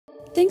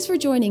Thanks for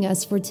joining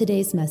us for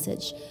today's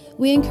message.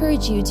 We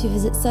encourage you to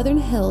visit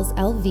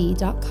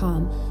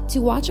southernhillslv.com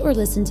to watch or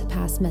listen to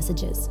past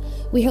messages.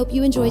 We hope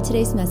you enjoy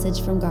today's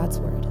message from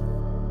God's Word.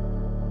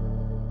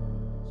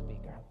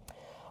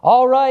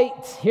 All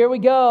right, here we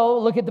go.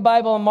 Look at the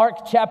Bible in Mark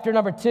chapter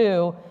number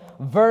 2,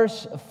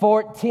 verse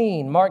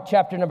 14. Mark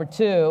chapter number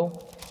 2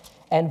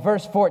 and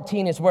verse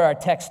 14 is where our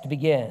text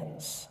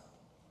begins.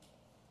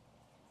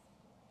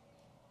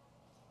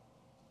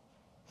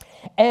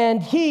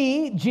 And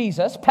he,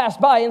 Jesus,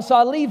 passed by and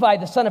saw Levi,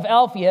 the son of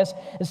Alphaeus,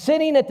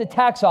 sitting at the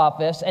tax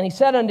office, and he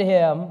said unto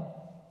him,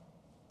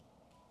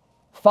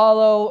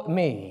 "Follow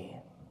me."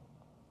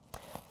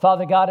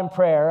 Father God, in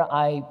prayer,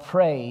 I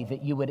pray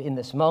that you would, in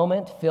this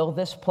moment, fill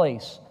this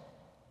place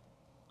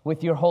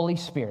with your Holy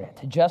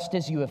Spirit, just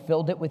as you have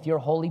filled it with your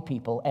holy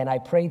people, and I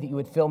pray that you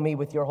would fill me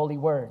with your holy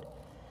word,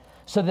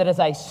 so that as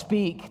I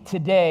speak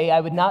today,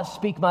 I would not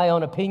speak my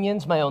own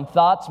opinions, my own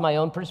thoughts, my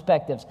own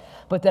perspectives,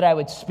 but that I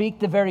would speak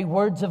the very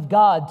words of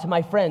God to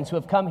my friends who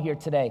have come here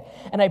today.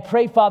 And I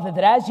pray, Father,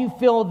 that as you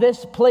fill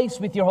this place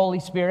with your Holy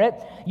Spirit,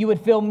 you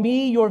would fill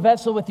me, your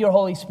vessel, with your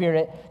Holy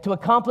Spirit to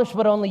accomplish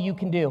what only you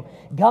can do.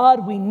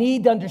 God, we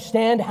need to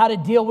understand how to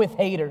deal with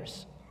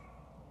haters,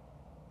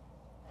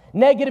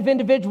 negative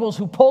individuals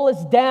who pull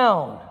us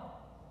down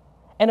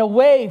and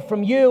away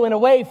from you and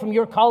away from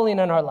your calling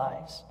in our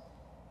lives.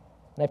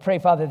 And I pray,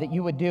 Father, that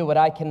you would do what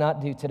I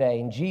cannot do today.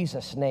 In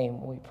Jesus'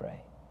 name we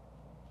pray.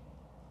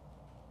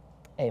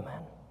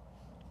 Amen.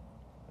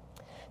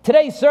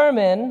 Today's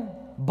sermon,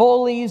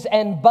 Bullies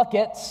and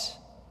Buckets,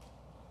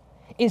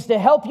 is to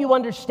help you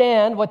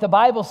understand what the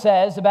Bible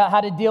says about how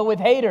to deal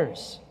with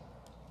haters,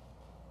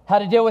 how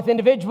to deal with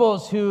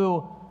individuals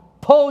who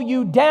pull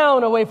you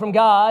down away from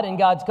God and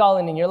God's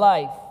calling in your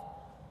life.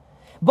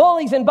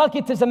 Bullies and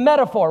buckets is a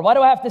metaphor. Why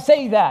do I have to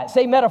say that?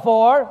 Say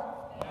metaphor.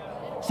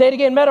 Say it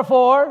again,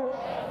 metaphor.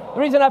 The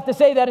reason I have to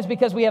say that is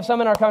because we have some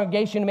in our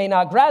congregation who may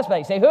not grasp that.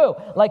 You say, who?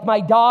 Like my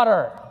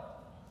daughter.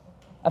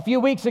 A few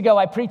weeks ago,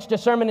 I preached a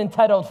sermon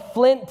entitled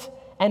Flint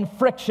and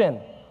Friction.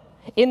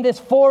 In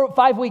this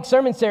 5-week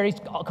sermon series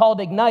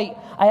called Ignite,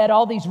 I had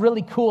all these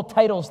really cool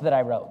titles that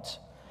I wrote.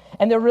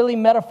 And they're really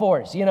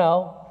metaphors, you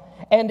know.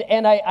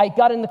 And I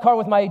got in the car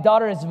with my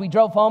daughter as we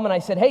drove home, and I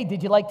said, "Hey,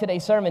 did you like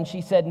today's sermon?"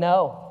 She said,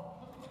 "No."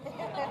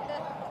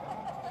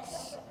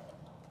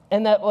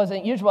 And that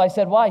wasn't usual. I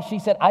said, "Why?" She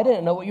said, "I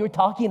didn't know what you were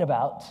talking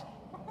about."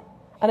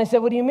 And I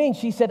said, "What do you mean?"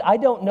 She said, "I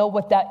don't know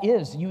what that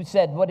is." You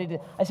said, "What did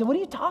it?" I said, "What are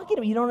you talking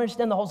about? You don't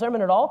understand the whole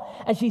sermon at all?"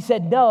 And she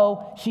said,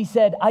 "No." She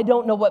said, "I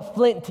don't know what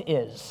flint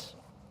is."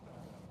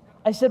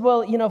 I said,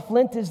 "Well, you know,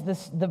 flint is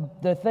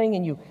the thing,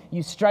 and you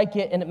strike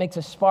it, and it makes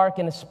a spark,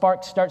 and a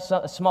spark starts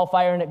a small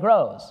fire, and it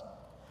grows."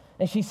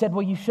 And she said,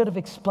 "Well, you should have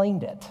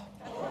explained it."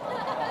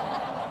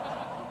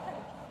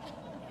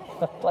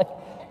 Like,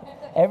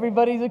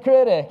 everybody's a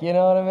critic, you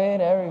know what I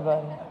mean?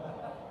 Everybody.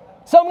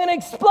 So I'm going to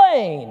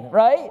explain,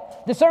 right?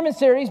 The sermon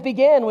series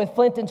began with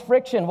Flint and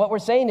Friction. What we're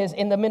saying is,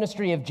 in the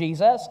ministry of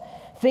Jesus,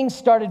 things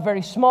started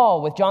very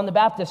small with John the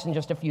Baptist and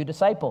just a few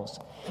disciples.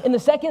 In the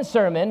second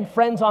sermon,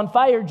 Friends on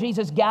Fire,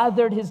 Jesus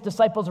gathered his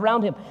disciples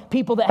around him,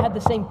 people that had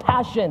the same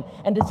passion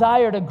and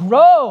desire to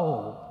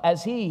grow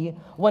as he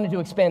wanted to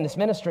expand this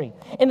ministry.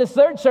 In the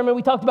third sermon,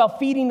 we talked about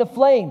feeding the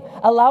flame,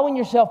 allowing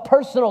yourself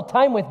personal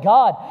time with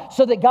God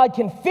so that God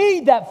can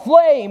feed that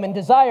flame and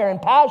desire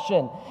and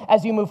passion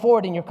as you move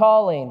forward in your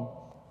calling.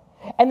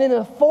 And then in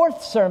the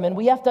fourth sermon,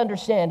 we have to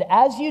understand,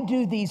 as you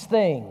do these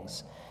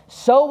things,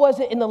 so was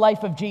it in the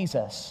life of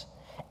Jesus.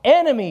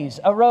 Enemies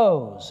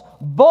arose,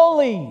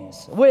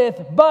 bullies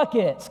with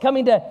buckets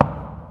coming to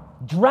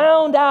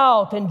drown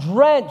out and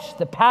drench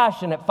the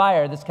passionate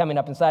fire that's coming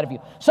up inside of you.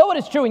 So it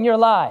is true in your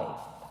life.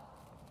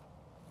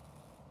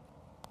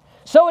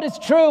 So it is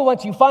true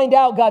once you find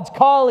out God's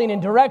calling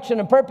and direction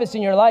and purpose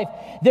in your life,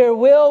 there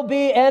will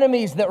be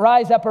enemies that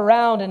rise up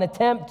around and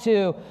attempt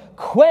to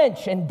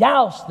quench and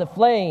douse the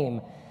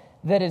flame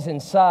that is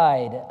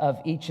inside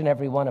of each and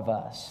every one of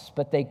us.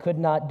 But they could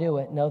not do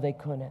it. No, they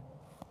couldn't.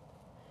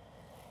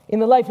 In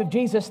the life of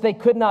Jesus, they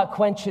could not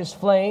quench his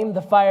flame,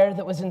 the fire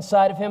that was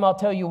inside of him. I'll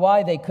tell you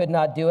why they could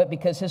not do it,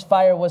 because his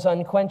fire was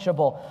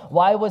unquenchable.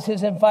 Why was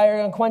his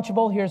fire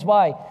unquenchable? Here's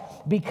why.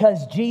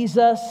 Because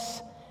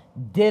Jesus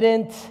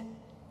didn't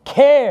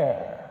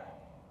care.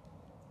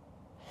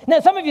 Now,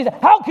 some of you say,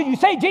 how could you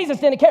say Jesus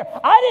didn't care?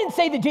 I didn't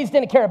say that Jesus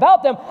didn't care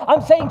about them.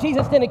 I'm saying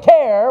Jesus didn't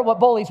care what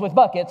bullies with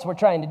buckets were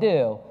trying to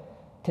do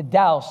to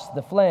douse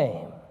the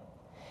flame.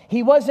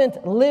 He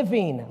wasn't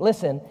living,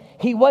 listen,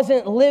 he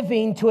wasn't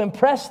living to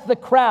impress the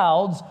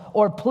crowds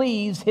or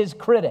please his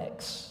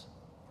critics.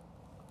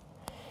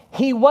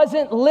 He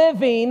wasn't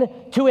living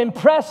to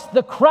impress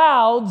the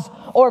crowds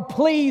or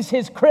please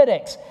his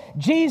critics.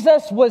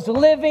 Jesus was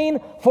living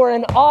for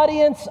an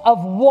audience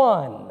of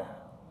one.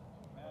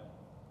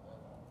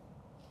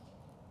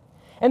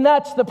 And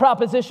that's the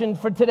proposition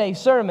for today's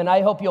sermon.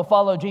 I hope you'll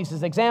follow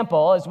Jesus'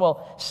 example as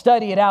we'll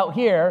study it out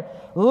here.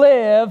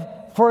 Live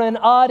for an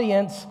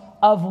audience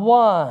of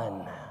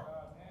one.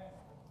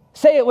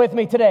 Say it with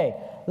me today.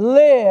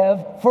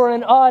 live for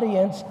an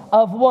audience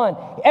of one.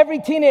 Every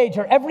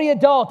teenager, every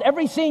adult,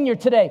 every senior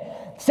today,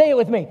 say it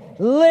with me.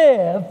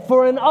 Live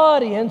for an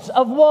audience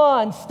of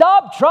one.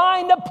 Stop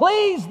trying to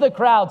please the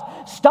crowds.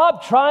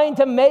 Stop trying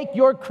to make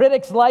your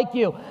critics like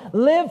you.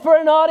 Live for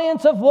an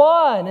audience of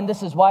one. And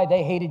this is why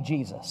they hated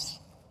Jesus.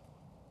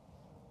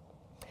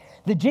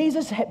 The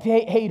Jesus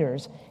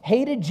haters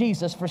hated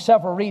Jesus for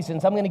several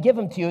reasons. I'm going to give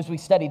them to you as we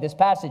study this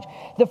passage.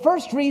 The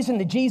first reason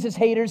the Jesus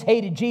haters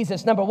hated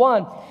Jesus, number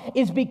one,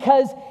 is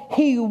because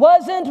he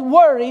wasn't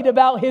worried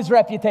about his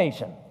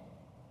reputation.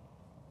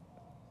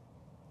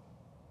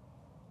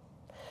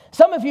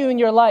 Some of you in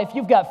your life,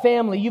 you've got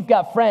family, you've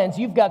got friends,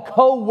 you've got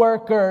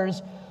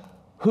co-workers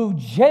who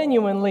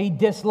genuinely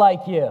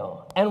dislike you.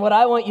 And what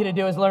I want you to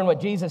do is learn what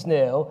Jesus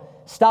knew.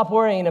 Stop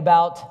worrying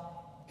about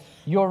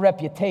your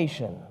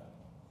reputation,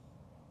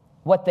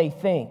 what they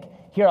think.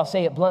 Here, I'll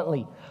say it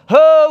bluntly.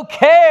 Who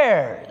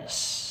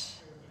cares?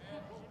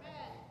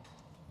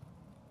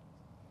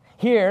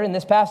 Here in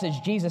this passage,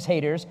 Jesus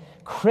haters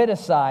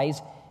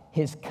criticize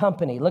his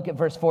company. Look at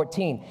verse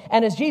 14.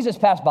 And as Jesus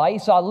passed by, he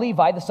saw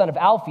Levi, the son of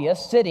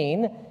Alphaeus,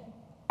 sitting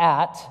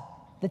at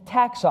the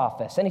tax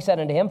office. And he said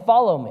unto him,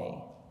 follow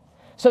me.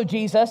 So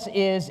Jesus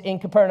is in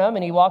Capernaum,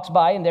 and he walks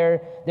by, and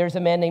there's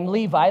a man named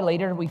Levi.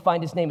 Later, we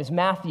find his name is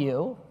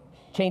Matthew.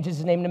 Changes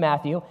his name to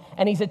Matthew.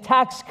 And he's a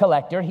tax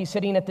collector. He's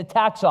sitting at the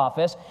tax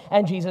office.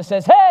 And Jesus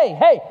says,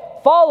 hey,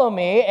 follow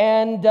me.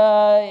 And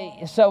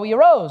so he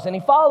arose, and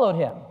he followed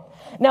him.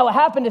 Now, what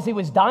happened is he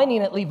was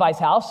dining at Levi's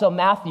house. So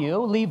Matthew,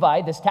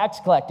 Levi, this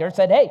tax collector,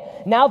 said, hey,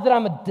 now that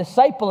I'm a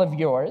disciple of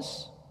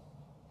yours,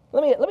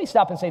 let me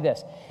stop and say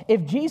this.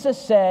 If Jesus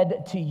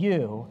said to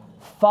you,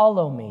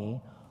 follow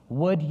me,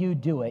 would you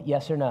do it?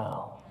 Yes or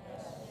no?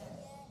 Yes.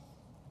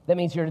 That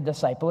means you're a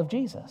disciple of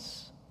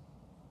Jesus.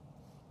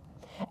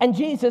 And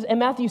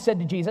Matthew said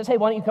to Jesus, hey,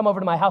 why don't you come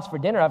over to my house for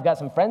dinner? I've got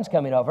some friends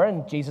coming over.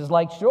 And Jesus is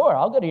like, sure,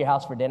 I'll go to your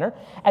house for dinner.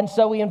 And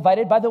so we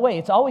invited, by the way,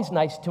 it's always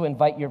nice to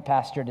invite your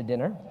pastor to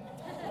dinner.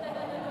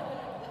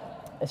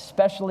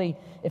 Especially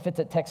if it's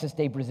at Texas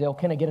Day Brazil.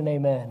 Can I get an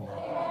amen?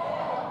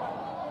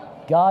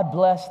 God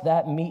bless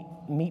that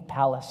meat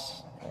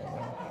palace.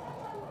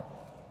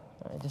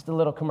 Just a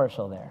little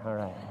commercial there. All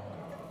right.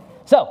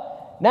 So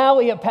now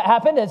it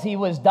happened as he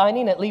was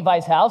dining at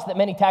Levi's house that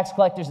many tax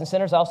collectors and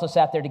sinners also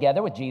sat there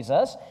together with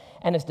Jesus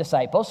and his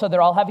disciples. So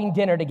they're all having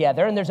dinner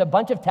together, and there's a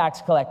bunch of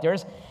tax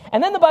collectors.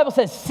 And then the Bible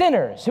says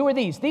sinners. Who are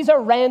these? These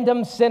are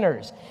random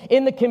sinners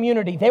in the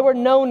community. They were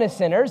known as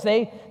sinners.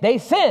 They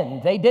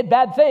sinned. They did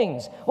bad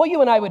things. Well,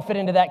 you and I would fit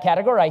into that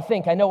category, I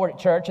think. I know we're at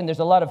church, and there's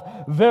a lot of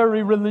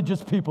very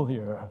religious people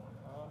here.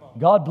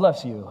 God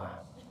bless you.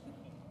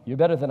 You're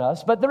better than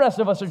us. But the rest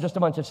of us are just a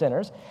bunch of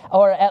sinners,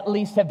 or at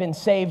least have been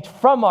saved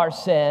from our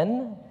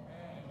sin.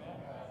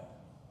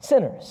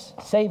 Sinners,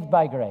 saved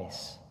by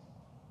grace.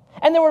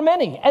 And there were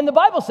many. And the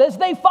Bible says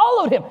they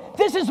followed him.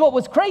 This is what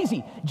was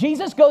crazy.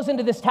 Jesus goes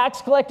into this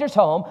tax collector's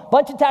home,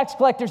 bunch of tax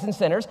collectors and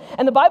sinners,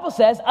 and the Bible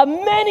says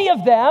many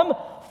of them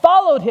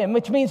followed him,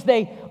 which means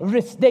they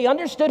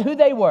understood who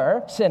they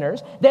were,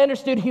 sinners. They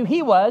understood who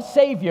he was,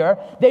 Savior.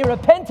 They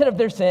repented of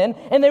their sin,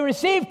 and they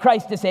received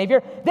Christ as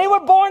Savior. They were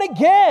born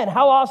again.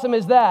 How awesome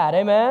is that?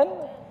 Amen?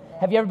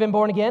 Have you ever been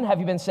born again? Have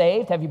you been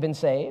saved? Have you been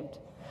saved?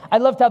 I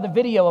loved how the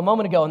video a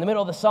moment ago in the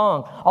middle of the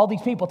song, all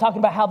these people talking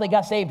about how they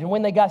got saved and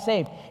when they got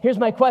saved. Here's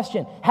my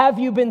question. Have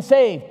you been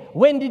saved?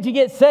 When did you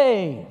get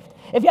saved?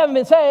 If you haven't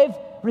been saved,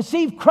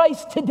 receive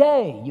Christ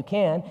today. You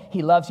can.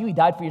 He loves you. He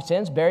died for your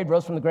sins, buried,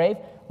 rose from the grave.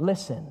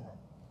 Listen,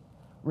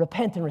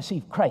 repent and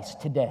receive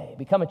Christ today.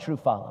 Become a true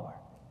follower.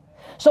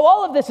 So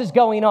all of this is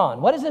going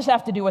on. What does this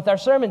have to do with our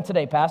sermon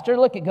today, Pastor?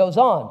 Look, it goes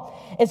on.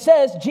 It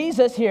says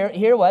Jesus he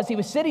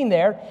was sitting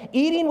there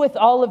eating with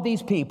all of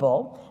these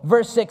people.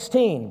 Verse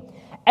 16.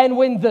 And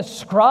when the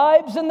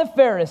scribes and the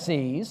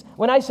Pharisees,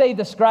 when I say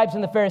the scribes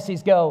and the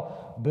Pharisees go,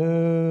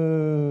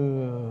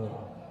 boo.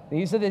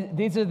 These are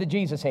the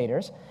Jesus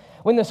haters.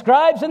 When the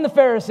scribes and the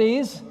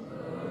Pharisees,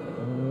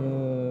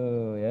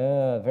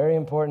 very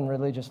important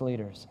religious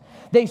leaders.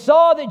 They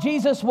saw that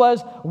Jesus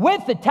was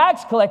with the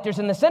tax collectors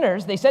and the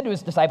sinners. They said to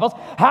his disciples,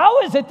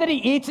 how is it that he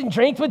eats and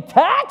drinks with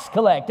tax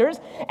collectors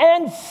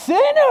and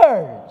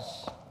sinners?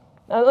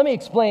 Now, let me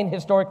explain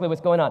historically what's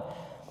going on.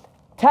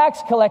 Tax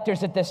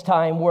collectors at this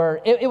time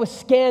it was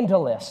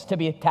scandalous to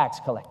be a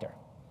tax collector.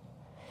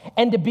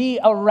 And to be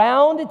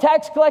around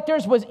tax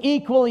collectors was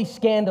equally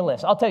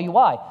scandalous. I'll tell you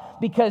why.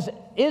 Because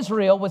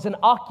Israel was an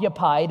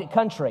occupied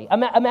country.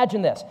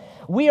 Imagine this.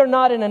 We are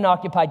not in an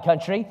occupied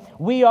country.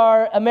 We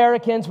are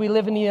Americans. We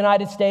live in the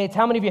United States.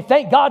 How many of you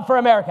thank God for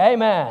America?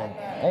 Amen.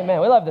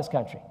 Amen. We love this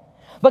country.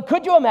 But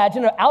could you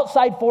imagine an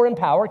outside foreign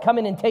power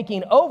coming and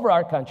taking over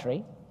our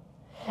country,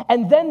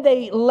 and then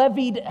they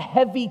levied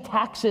heavy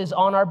taxes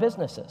on our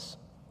businesses?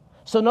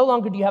 So no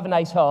longer do you have a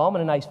nice home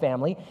and a nice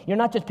family. You're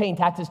not just paying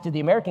taxes to the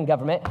American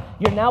government.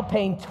 You're now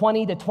paying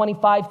 20 to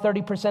 25,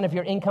 30% of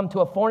your income to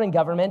a foreign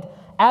government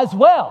as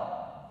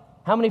well.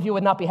 How many of you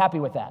would not be happy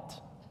with that?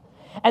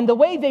 And the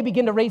way they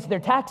begin to raise their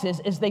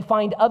taxes is they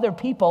find other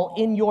people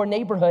in your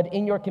neighborhood,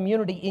 in your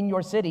community, in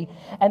your city,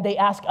 and they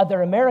ask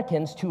other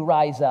Americans to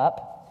rise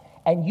up,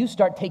 and you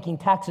start taking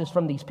taxes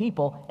from these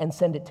people and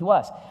send it to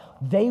us.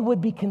 They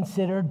would be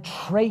considered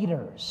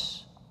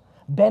traitors.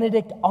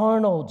 Benedict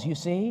Arnolds, you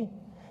see?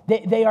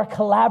 They are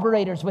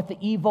collaborators with the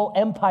evil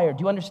empire.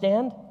 Do you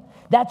understand?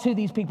 That's who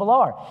these people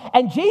are.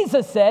 And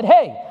Jesus said,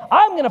 hey,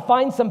 I'm going to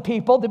find some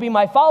people to be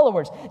my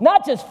followers,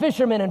 not just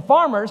fishermen and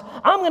farmers.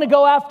 I'm going to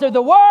go after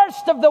the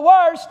worst of the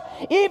worst,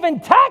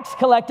 even tax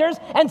collectors,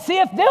 and see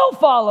if they'll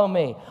follow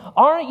me.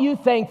 Aren't you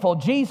thankful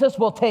Jesus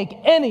will take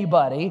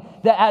anybody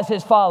that as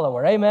his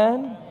follower?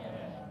 Amen?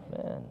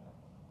 Amen.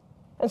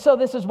 And so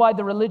this is why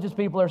the religious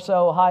people are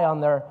so high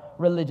on their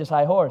religious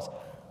high horse.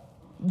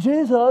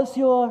 Jesus,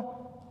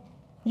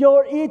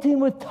 you're eating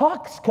with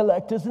tax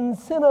collectors and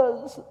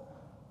sinners.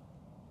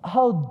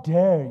 How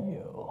dare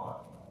you?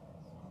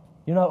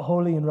 You're not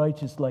holy and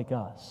righteous like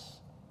us.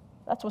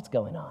 That's what's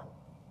going on.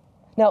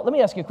 Now, let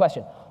me ask you a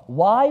question.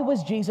 Why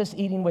was Jesus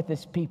eating with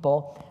his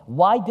people?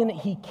 Why didn't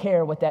he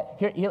care what that...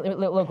 Here,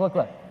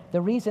 look. The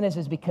reason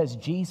is because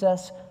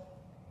Jesus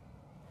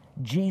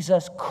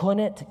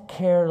couldn't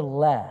care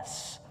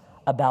less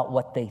about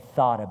what they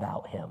thought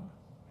about him.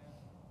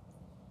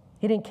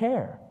 He didn't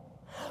care.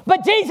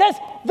 But Jesus,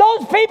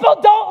 those people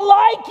don't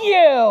like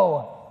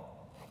you.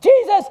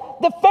 Jesus,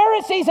 the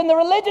Pharisees and the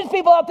religious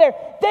people out there,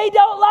 they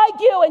don't like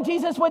you. And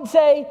Jesus would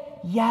say,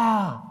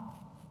 yeah.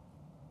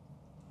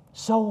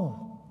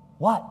 So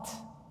what?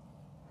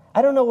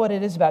 I don't know what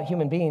it is about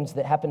human beings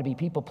that happen to be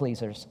people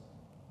pleasers.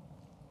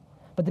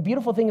 But the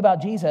beautiful thing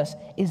about Jesus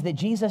is that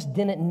Jesus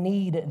didn't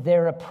need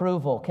their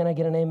approval. Can I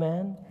get an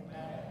amen?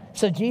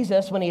 So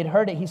Jesus, when he had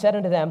heard it, he said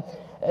unto them,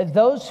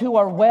 those who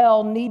are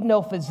well need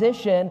no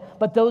physician,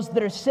 but those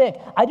that are sick.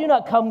 I do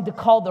not come to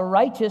call the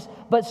righteous,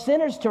 but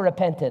sinners to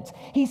repentance.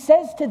 He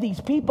says to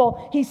these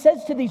people, he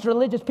says to these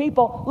religious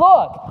people,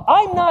 look,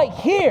 I'm not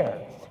here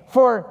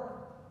for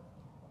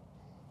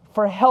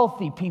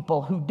healthy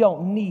people who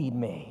don't need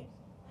me.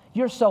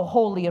 You're so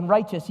holy and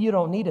righteous, you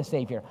don't need a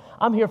Savior.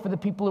 I'm here for the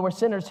people who are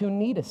sinners who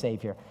need a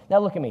Savior. Now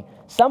look at me.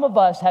 Some of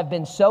us have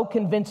been so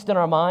convinced in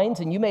our minds,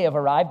 and you may have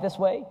arrived this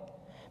way,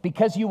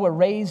 because you were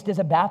raised as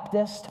a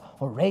Baptist,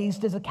 or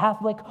raised as a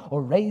Catholic,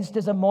 or raised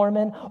as a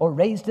Mormon, or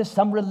raised as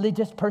some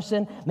religious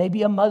person,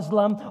 maybe a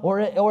Muslim, or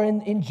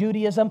in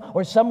Judaism,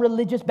 or some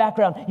religious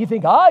background. You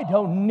think, I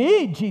don't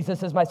need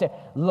Jesus as my Savior.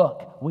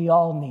 Look, we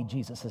all need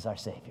Jesus as our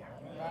Savior.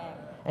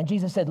 And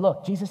Jesus said,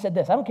 look, Jesus said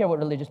this, I don't care what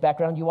religious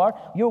background you are,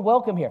 you're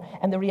welcome here.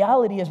 And the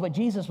reality is what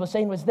Jesus was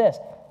saying was this,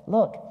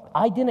 look,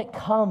 I didn't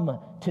come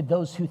to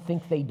those who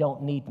think they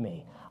don't need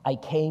me. I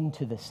came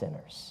to the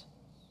sinners.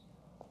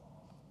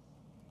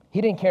 He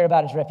didn't care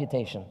about his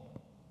reputation.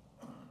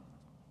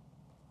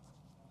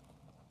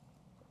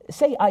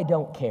 Say, I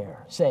don't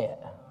care. Say it.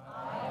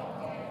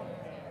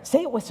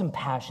 Say it with some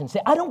passion. Say,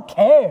 I don't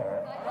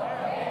care.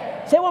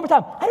 Say it one more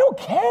time. I don't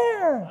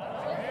care.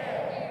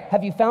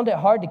 Have you found it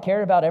hard to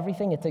care about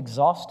everything? It's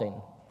exhausting.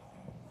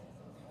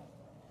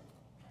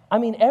 I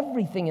mean,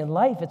 everything in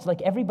life, it's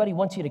like everybody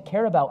wants you to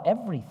care about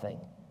everything.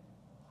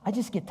 I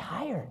just get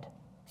tired.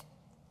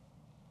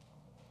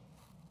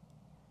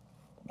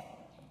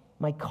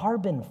 My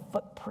carbon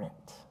footprint.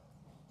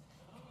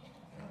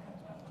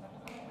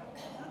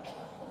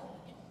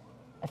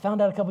 I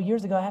found out a couple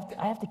years ago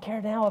I have to care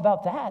now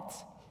about that.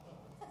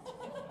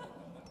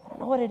 I don't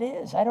know what it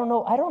is. I don't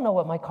know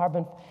what my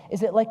carbon,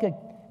 is it like a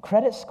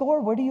credit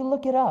score? Where do you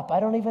look it up? I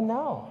don't even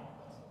know.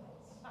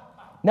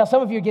 Now,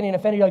 some of you are getting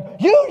offended. You're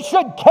like, you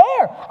should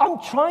care.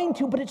 I'm trying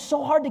to, but it's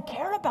so hard to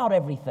care about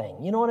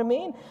everything. You know what I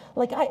mean?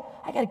 Like, I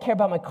got to care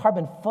about my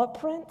carbon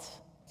footprint.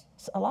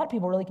 A lot of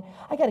people really,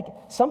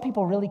 some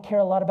people really care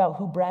a lot about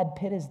who Brad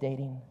Pitt is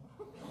dating.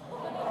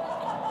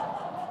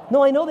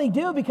 No, I know they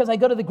do because I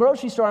go to the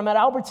grocery store. I'm at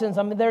Albertsons.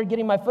 I'm there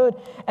getting my food.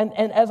 And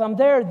as I'm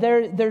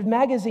there's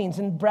magazines,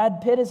 and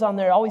Brad Pitt is on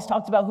there. Always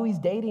talks about who he's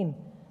dating.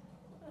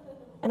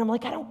 And I'm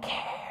like, I don't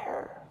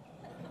care.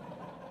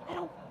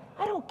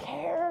 I don't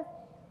care.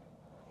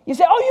 You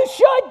say, oh, you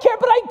should care,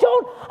 but I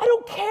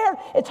don't care.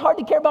 It's hard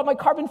to care about my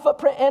carbon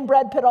footprint and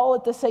Brad Pitt all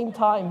at the same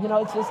time. You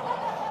know,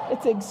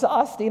 it's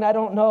exhausting. I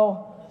don't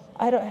know.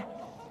 I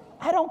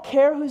don't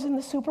care who's in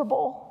the Super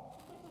Bowl.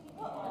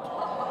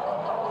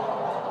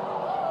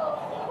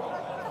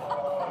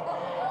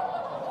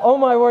 Oh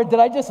my word, did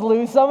I just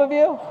lose some of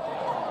you?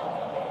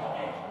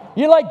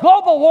 You're like,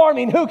 global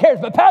warming, who cares?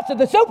 But Pastor,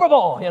 the Super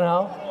Bowl, you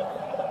know.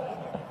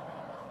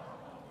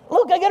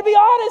 Look, I gotta be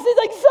honest, it's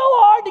like so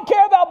hard to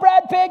care about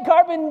Brad Pitt,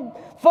 carbon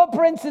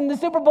footprints, and the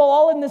Super Bowl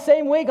all in the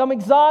same week. I'm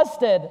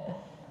exhausted.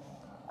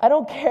 I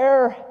don't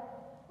care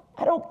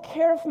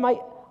if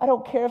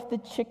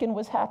the chicken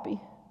was happy.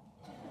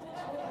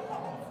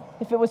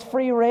 If it was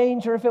free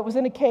range or if it was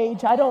in a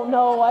cage, I don't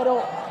know.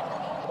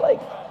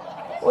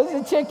 Was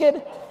the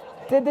chicken?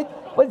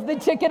 Was the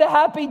chicken a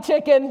happy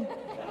chicken?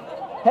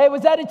 Hey,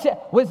 was that a chicken?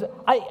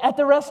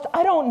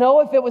 I don't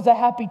know if it was a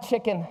happy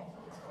chicken.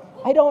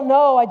 I don't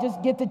know. I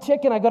just get the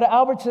chicken. I go to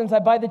Albertsons. I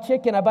buy the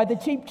chicken. I buy the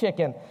cheap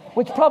chicken,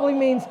 which probably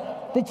means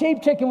the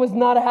cheap chicken was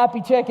not a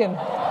happy chicken.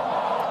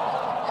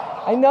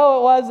 I know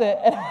it wasn't.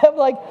 And I'm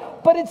like,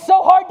 but it's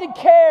so hard to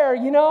care,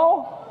 you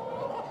know?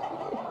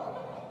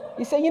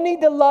 You say, you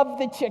need to love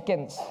the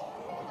chickens.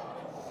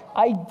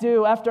 I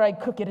do. After I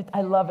cook it,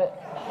 I love it.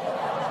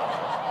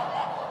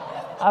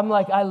 I'm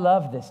like, I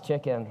love this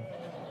chicken.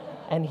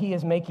 And he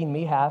is making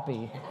me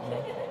happy.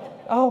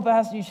 Oh,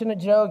 Pastor, you shouldn't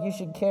joke. You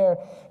should care.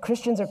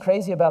 Christians are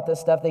crazy about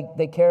this stuff.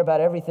 They care about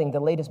everything. The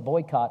latest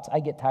boycotts. I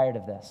get tired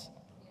of this.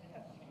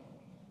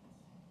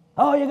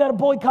 Oh, you got to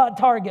boycott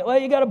Target. Well,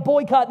 you got to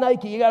boycott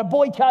Nike. You got to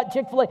boycott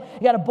Chick-fil-A.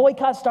 You got to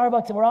boycott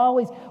Starbucks. And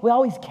we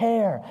always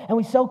care. And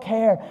we so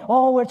care.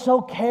 Oh, we're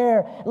so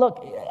care.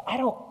 Look, I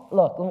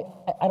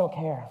don't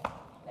care.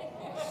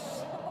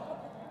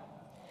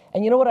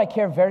 And you know what I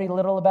care very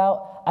little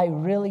about? I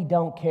really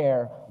don't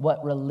care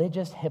what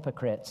religious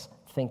hypocrites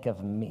think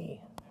of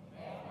me.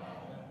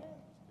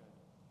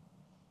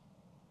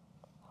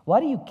 Why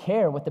do you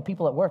care what the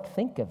people at work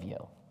think of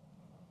you?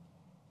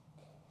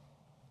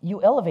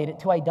 You elevate it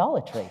to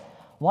idolatry.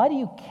 Why do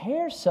you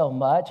care so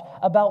much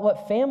about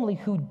what family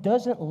who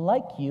doesn't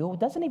like you,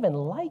 doesn't even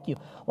like you?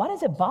 Why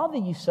does it bother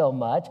you so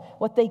much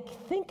what they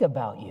think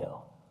about you?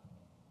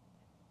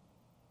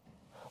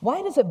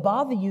 Why does it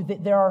bother you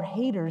that there are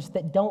haters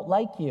that don't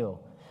like you?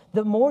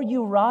 The more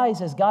you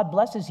rise as God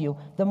blesses you,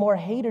 the more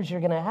haters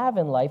you're going to have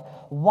in life.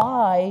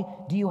 Why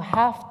do you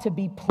have to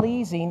be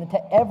pleasing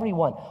to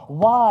everyone?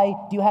 Why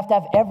do you have to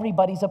have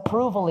everybody's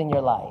approval in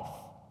your life?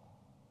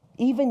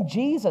 Even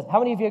Jesus, how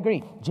many of you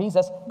agree?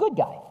 Jesus, good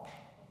guy.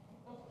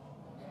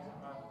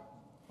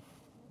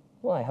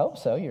 Well, I hope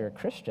so. You're a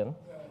Christian.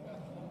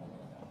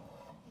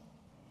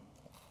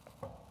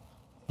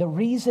 The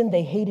reason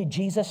they hated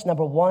Jesus,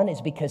 number one,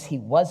 is because he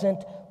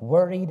wasn't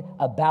worried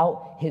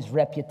about his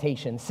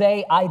reputation.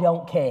 Say, I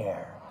don't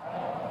care.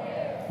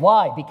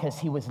 Why? Because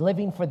he was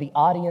living for the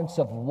audience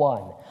of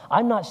one.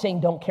 I'm not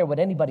saying don't care what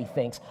anybody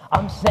thinks.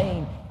 I'm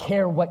saying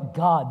care what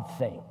God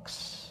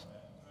thinks.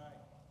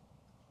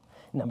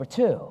 Number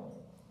two,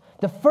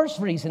 the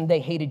first reason they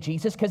hated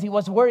Jesus because he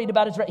wasn't worried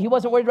about his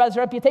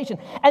reputation.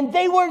 And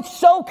they were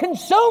so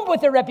consumed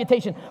with their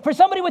reputation. For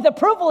somebody with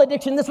approval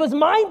addiction, this was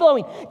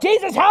mind-blowing.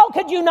 Jesus, how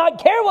could you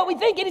not care what we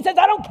think? And he says,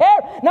 I don't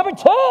care. Number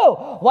two,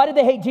 why did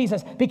they hate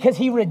Jesus? Because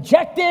he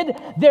rejected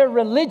their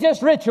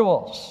religious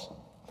rituals.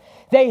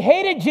 They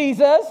hated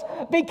Jesus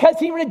because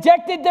he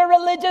rejected their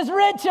religious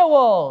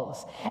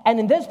rituals. And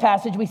in this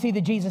passage, we see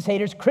the Jesus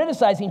haters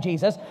criticizing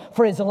Jesus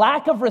for his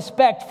lack of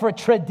respect for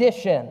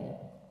tradition.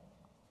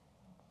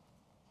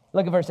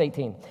 Look at verse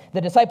 18.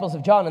 The disciples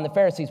of John and the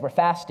Pharisees were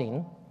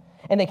fasting,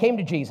 and they came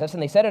to Jesus,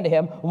 and they said unto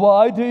him,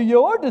 Why do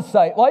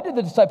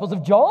the disciples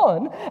of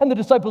John and the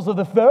disciples of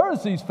the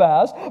Pharisees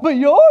fast, but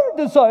your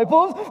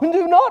disciples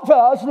do not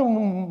fast?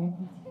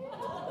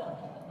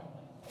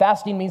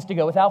 Fasting means to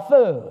go without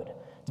food.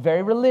 It's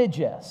very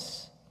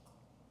religious,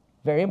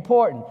 very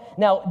important.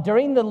 Now,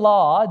 during the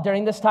law,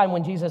 during this time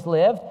when Jesus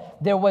lived,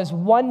 there was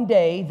one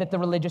day that the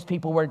religious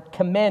people were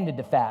commanded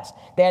to fast.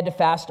 They had to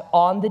fast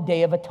on the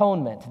Day of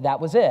Atonement. That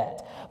was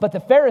it. But the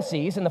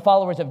Pharisees and the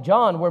followers of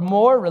John were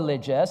more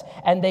religious,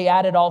 and they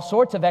added all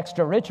sorts of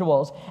extra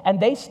rituals, and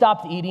they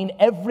stopped eating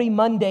every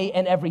Monday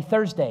and every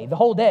Thursday. The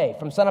whole day,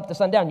 from sunup to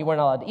sundown, you weren't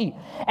allowed to eat.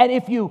 And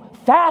if you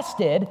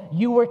fasted,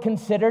 you were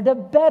considered a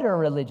better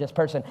religious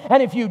person.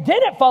 And if you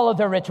didn't follow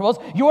their rituals,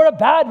 you were a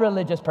bad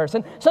religious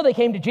person. So they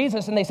came to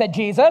Jesus, and they said,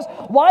 Jesus,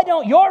 why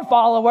don't your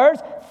followers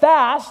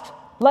fast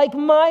like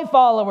my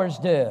followers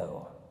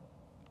do?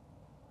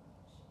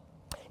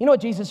 You know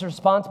what Jesus'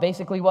 response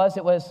basically was?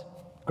 It was,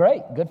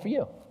 great, good for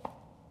you.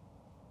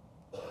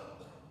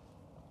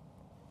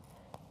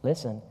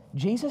 Listen,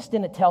 Jesus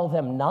didn't tell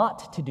them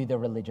not to do their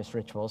religious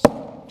rituals.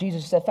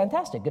 Jesus said,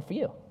 fantastic, good for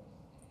you.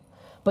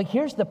 But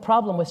here's the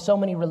problem with so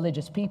many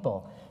religious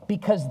people.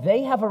 Because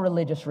they have a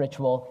religious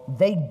ritual,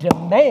 they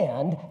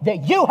demand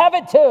that you have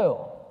it too.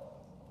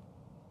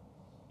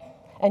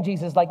 And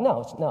Jesus is like,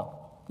 no.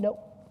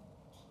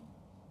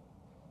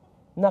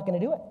 I'm not going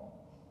to do it.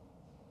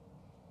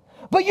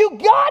 But you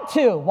got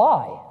to.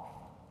 Why?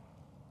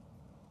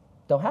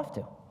 Don't have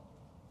to.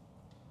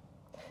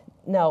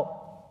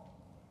 Now,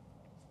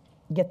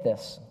 get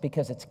this,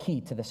 because it's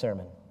key to the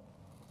sermon.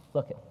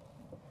 Look,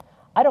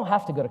 I don't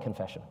have to go to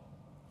confession.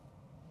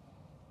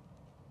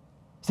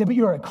 You say, but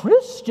you're a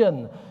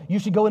Christian. You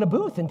should go in a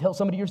booth and tell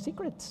somebody your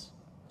secrets.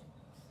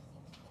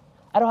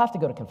 I don't have to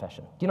go to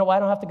confession. Do you know why I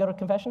don't have to go to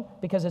confession?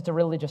 Because it's a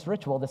religious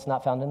ritual that's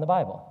not found in the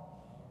Bible.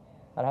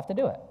 I don't have to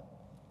do it.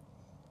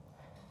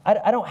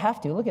 I don't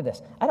have to. Look at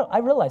this. I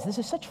realize this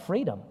is such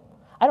freedom.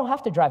 I don't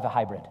have to drive a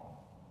hybrid.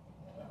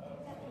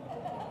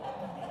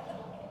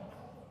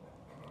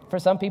 For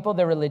some people,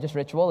 their religious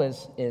ritual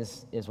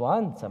is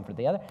one, some for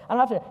the other. I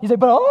don't have to. You say,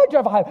 but I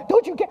drive a hybrid.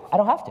 Don't you care? I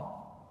don't have to.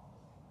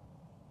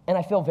 And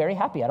I feel very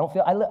happy.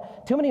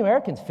 Too many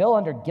Americans feel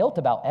under guilt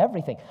about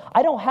everything.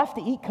 I don't have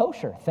to eat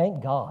kosher,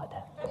 thank God.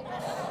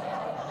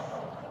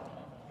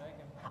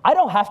 I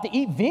don't have to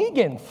eat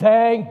vegan,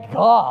 thank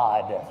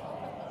God.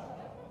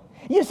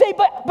 You say,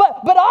 but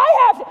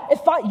I have to.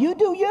 It's fine. You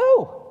do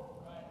you.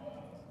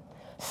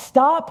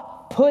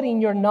 Stop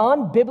putting your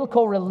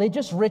non-biblical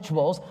religious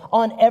rituals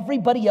on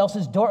everybody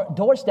else's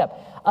doorstep.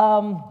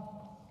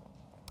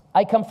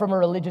 I come from a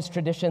religious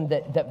tradition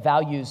that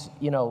values,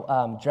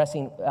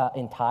 dressing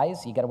in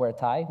ties. You got to wear a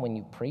tie when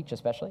you preach,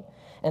 especially.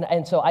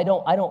 And so I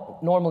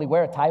don't normally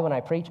wear a tie when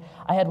I preach.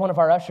 I had one of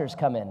our ushers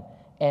come in,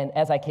 and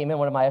as I came in,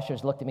 one of my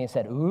ushers looked at me and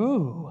said,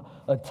 "Ooh,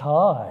 a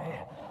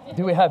tie.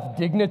 Do we have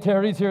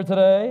dignitaries here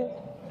today?"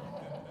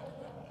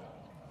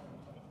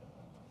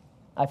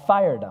 I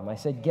fired him. I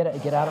said, "Get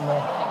out of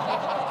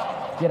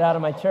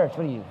my church.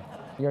 What are you?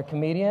 You're a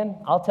comedian?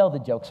 I'll tell the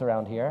jokes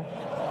around here."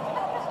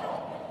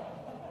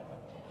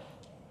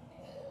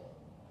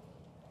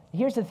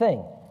 Here's the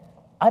thing.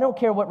 I don't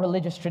care what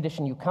religious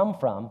tradition you come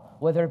from,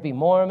 whether it be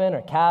Mormon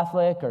or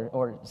Catholic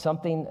or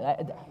something,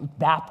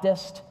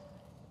 Baptist.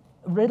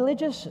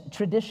 Religious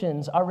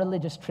traditions are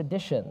religious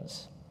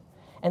traditions.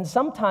 And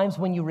sometimes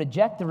when you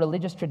reject the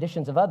religious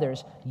traditions of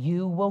others,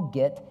 you will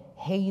get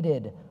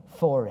hated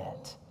for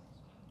it.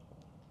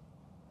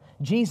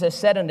 Jesus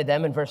said unto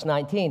them in verse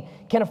 19,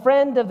 "Can a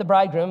friend of the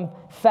bridegroom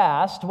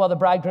fast while the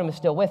bridegroom is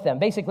still with them?"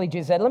 Basically,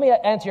 Jesus said, let me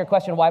answer your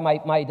question why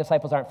my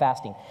disciples aren't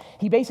fasting.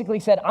 He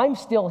basically said, I'm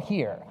still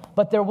here,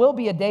 but there will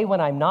be a day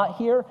when I'm not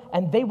here,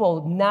 and they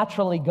will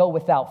naturally go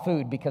without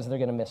food because they're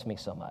going to miss me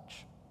so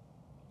much.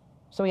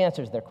 So he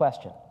answers their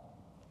question.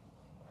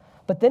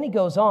 But then he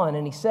goes on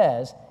and he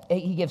says,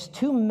 he gives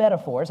two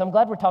metaphors. I'm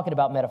glad we're talking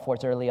about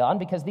metaphors early on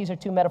because these are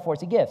two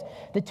metaphors he gives.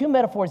 The two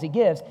metaphors he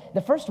gives,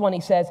 the first one he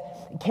says,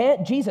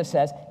 Jesus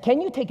says,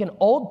 can you take an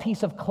old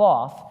piece of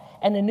cloth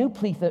and a new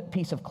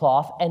piece of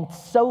cloth and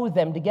sew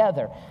them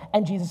together?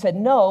 And Jesus said,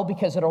 no,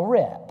 because it'll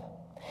rip.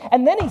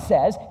 And then he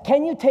says,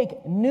 can you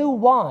take new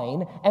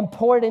wine and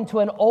pour it into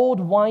an old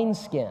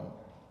wineskin?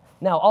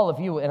 Now, all of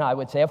you and I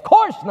would say, of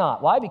course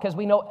not. Why? Because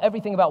we know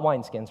everything about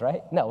wineskins,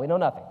 right? No, we know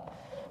nothing.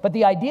 But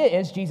the idea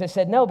is, Jesus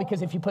said no,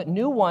 because if you put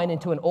new wine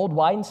into an old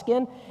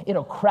wineskin,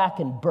 it'll crack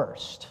and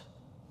burst.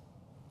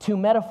 Two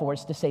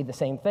metaphors to say the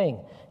same thing.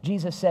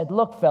 Jesus said,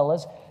 look,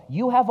 fellas,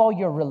 you have all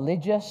your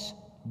religious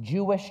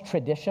Jewish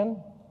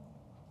tradition,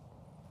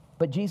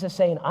 but Jesus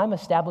saying, I'm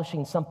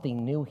establishing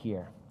something new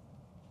here.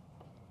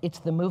 It's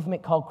the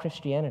movement called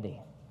Christianity.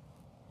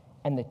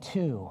 And the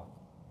two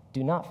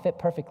do not fit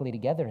perfectly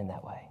together in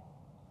that way.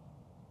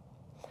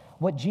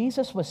 What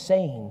Jesus was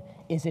saying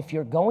is if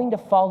you're going to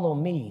follow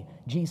me,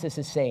 Jesus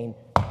is saying,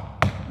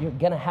 you're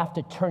going to have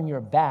to turn your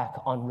back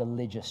on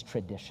religious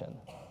tradition,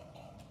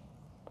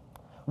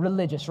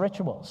 religious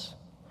rituals,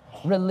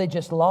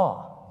 religious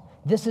law.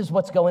 This is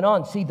what's going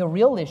on. See, the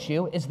real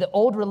issue is the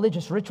old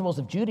religious rituals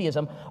of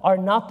Judaism are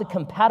not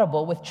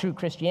compatible with true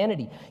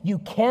Christianity. You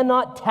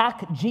cannot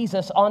tack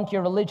Jesus onto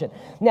your religion.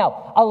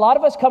 Now, a lot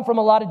of us come from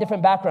a lot of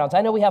different backgrounds.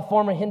 I know we have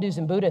former Hindus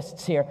and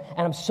Buddhists here, and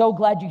I'm so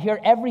glad you're here.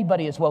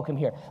 Everybody is welcome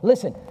here.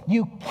 Listen,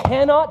 you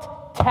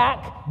cannot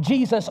tack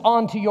Jesus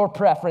onto your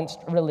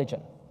preferenced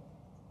religion.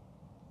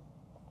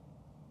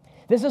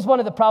 This is one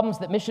of the problems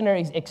that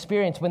missionaries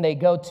experience when they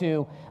go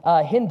to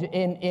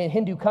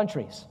Hindu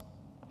countries.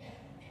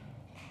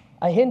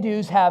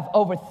 Hindus have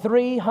over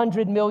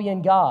 300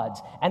 million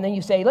gods. And then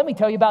you say, let me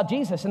tell you about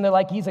Jesus. And they're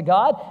like, he's a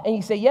god? And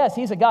you say, yes,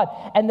 he's a god.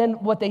 And then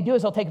what they do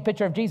is they'll take a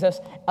picture of Jesus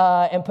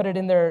and put it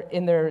in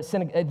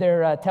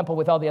their temple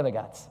with all the other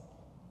gods.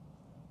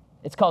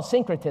 It's called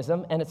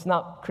syncretism, and it's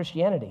not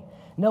Christianity.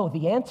 No,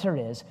 the answer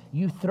is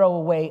you throw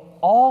away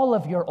all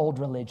of your old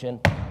religion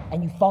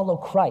and you follow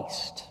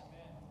Christ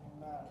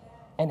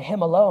and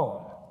him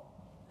alone.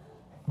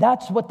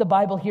 That's what the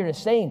Bible here is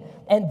saying.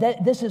 And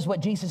this is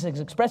what Jesus is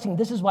expressing.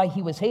 This is why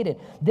he was hated.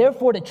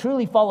 Therefore, to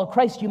truly follow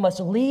Christ, you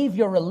must leave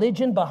your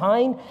religion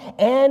behind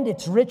and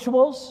its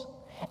rituals.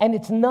 And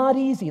it's not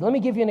easy. Let me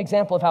give you an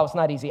example of how it's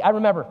not easy. I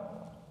remember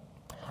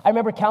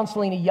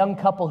counseling a young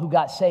couple who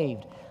got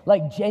saved,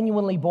 like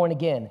genuinely born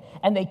again.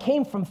 And they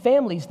came from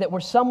families that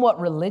were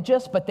somewhat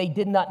religious, but they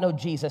did not know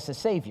Jesus as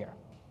Savior.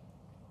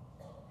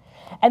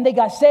 And they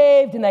got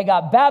saved, and they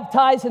got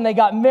baptized, and they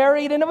got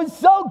married, and it was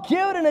so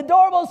cute and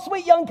adorable,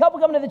 sweet young couple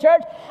coming to the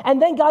church.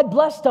 And then God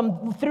blessed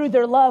them through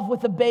their love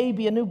with a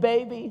baby, a new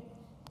baby.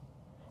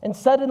 And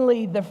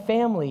suddenly their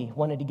family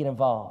wanted to get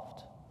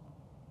involved.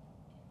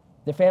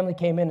 Their family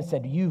came in and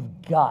said,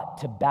 you've got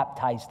to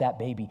baptize that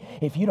baby.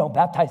 If you don't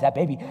baptize that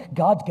baby,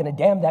 God's going to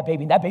damn that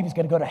baby, and that baby's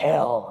going to go to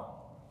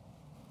hell.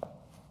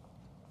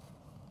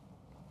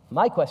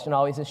 My question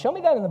always is, show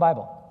me that in the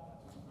Bible.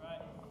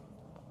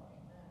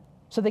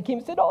 So they came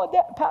and said, oh,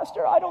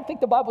 Pastor, I don't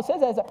think the Bible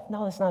says that.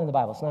 No, it's not in the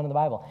Bible. It's not in the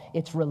Bible.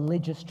 It's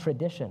religious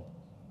tradition.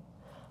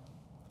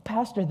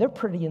 Pastor, they're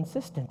pretty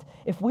insistent.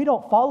 If we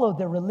don't follow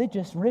their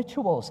religious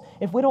rituals,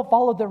 if we don't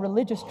follow their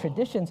religious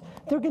traditions,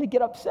 they're going to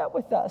get upset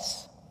with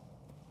us.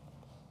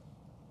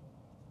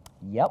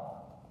 Yep.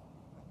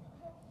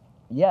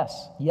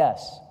 Yes,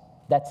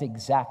 that's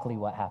exactly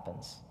what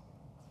happens.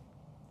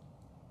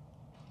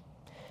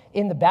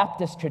 In the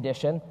Baptist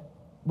tradition,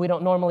 we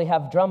don't normally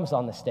have drums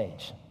on the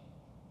stage.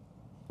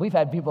 We've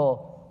had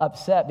people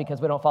upset because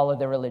we don't follow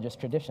their religious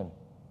tradition.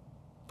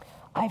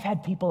 I've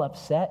had people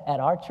upset at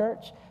our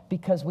church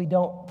because we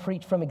don't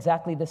preach from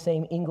exactly the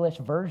same English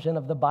version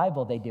of the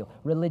Bible they do,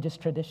 religious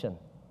tradition.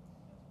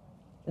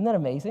 Isn't that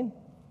amazing?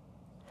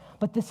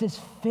 But this is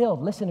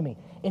filled, listen to me,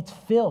 it's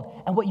filled.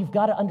 And what you've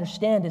got to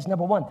understand is,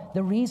 number one,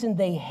 the reason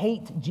they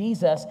hate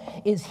Jesus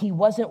is he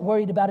wasn't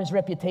worried about his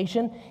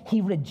reputation.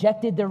 He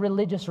rejected their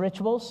religious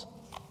rituals.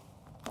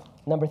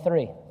 Number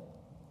three,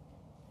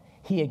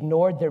 he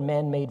ignored their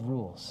man-made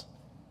rules.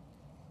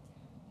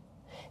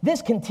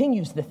 This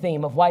continues the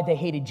theme of why they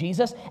hated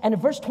Jesus. And in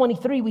verse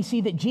 23, we see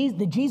that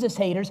the Jesus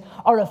haters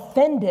are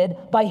offended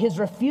by his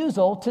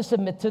refusal to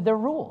submit to their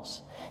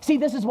rules. See,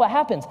 this is what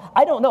happens.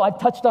 I don't know. I've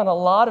touched on a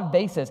lot of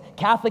bases.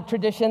 Catholic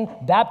tradition,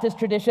 Baptist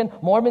tradition,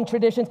 Mormon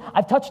traditions.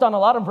 I've touched on a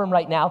lot of them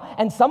right now.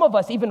 And some of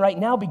us, even right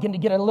now, begin to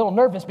get a little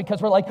nervous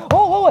because we're like,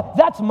 oh,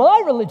 that's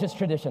my religious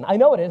tradition. I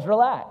know it is.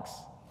 Relax.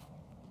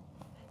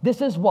 This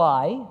is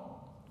why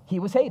he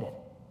was hated.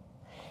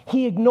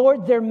 He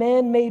ignored their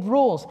man-made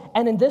rules.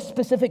 And in this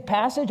specific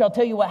passage, I'll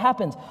tell you what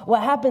happens.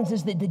 What happens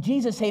is that the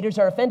Jesus haters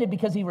are offended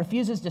because he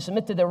refuses to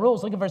submit to their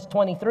rules. Look at verse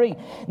 23.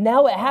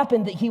 Now it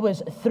happened that he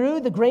was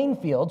through the grain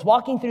fields,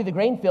 walking through the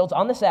grain fields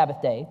on the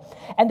Sabbath day,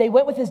 and they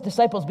went with his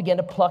disciples, began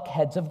to pluck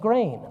heads of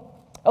grain.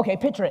 Okay,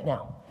 picture it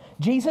now.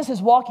 Jesus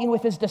is walking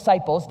with his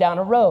disciples down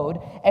a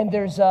road, and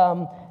there's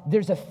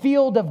a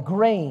field of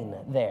grain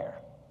there.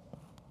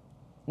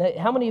 Now,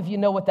 how many of you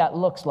know what that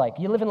looks like?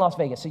 You live in Las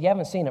Vegas, so you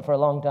haven't seen it for a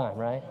long time,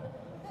 right?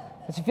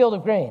 It's a field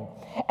of grain.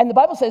 And the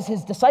Bible says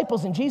his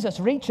disciples and Jesus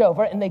reach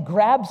over and they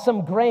grab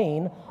some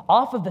grain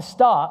off of the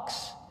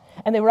stalks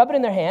and they rub it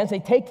in their hands. They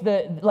take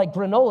like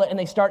granola and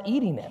they start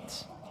eating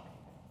it.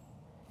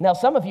 Now,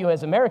 some of you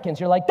as Americans,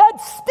 you're like,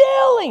 that's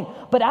stealing.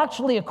 But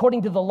actually,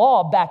 according to the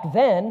law back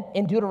then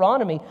in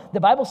Deuteronomy, the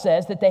Bible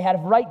says that they had a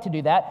right to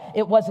do that.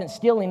 It wasn't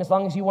stealing as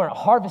long as you weren't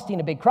harvesting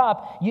a big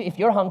crop. If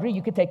you're hungry,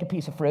 you could take a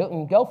piece of fruit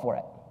and go for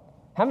it.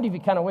 How many of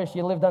you kind of wish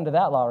you lived under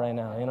that law right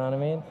now? You know what I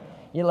mean?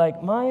 You're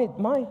like,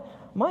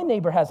 my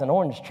neighbor has an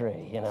orange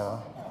tree, you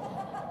know.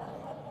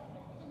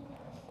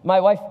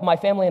 My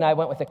family and I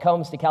went with the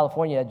Combs to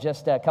California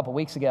just a couple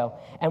weeks ago,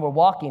 and we're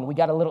walking. We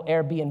got a little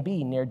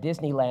Airbnb near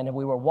Disneyland, and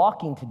we were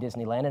walking to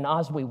Disneyland, and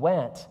as we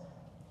went,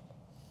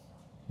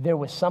 there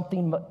was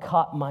something that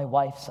caught my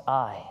wife's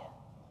eye.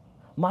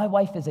 My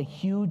wife is a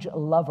huge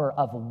lover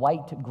of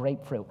white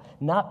grapefruit,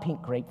 not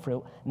pink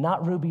grapefruit,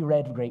 not ruby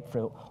red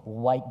grapefruit,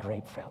 white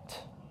grapefruit.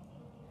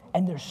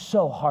 And they're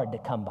so hard to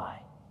come by.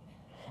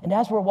 And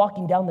as we're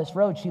walking down this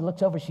road, she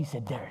looks over, she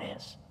said, there it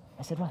is.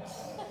 I said, what?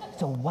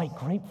 It's a white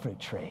grapefruit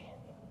tree.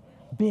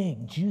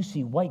 Big,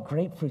 juicy white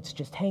grapefruits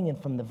just hanging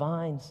from the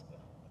vines.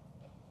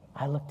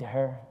 I looked at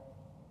her.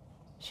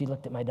 She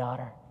looked at my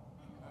daughter.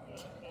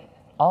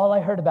 All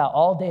I heard about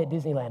all day at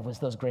Disneyland was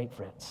those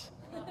grapefruits.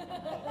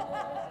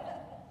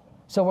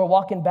 So we're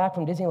walking back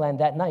from Disneyland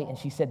that night, and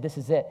she said, this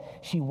is it.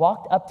 She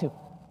walked up to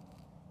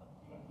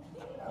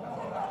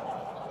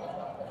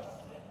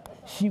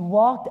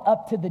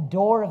the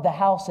door of the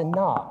house and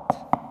knocked.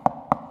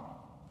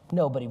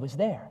 Nobody was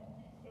there.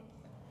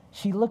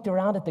 She looked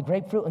around at the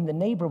grapefruit, and the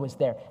neighbor was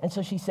there. And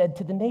so she said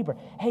to the neighbor,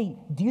 hey,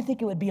 do you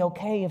think it would be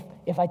okay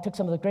if I took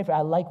some of the grapefruit?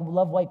 I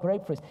love white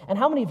grapefruits. And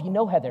how many of you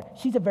know Heather?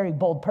 She's a very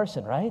bold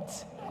person, right?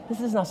 This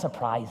does not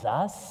surprise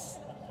us.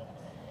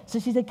 So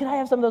she said, can I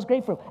have some of those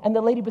grapefruit? And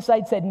the lady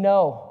beside said,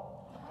 no.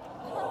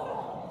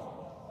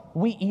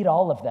 We eat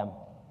all of them.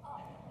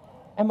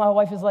 And my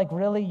wife is like,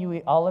 really? You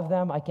eat all of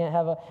them? I can't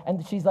have a...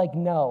 And she's like,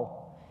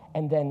 no.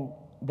 And then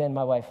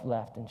my wife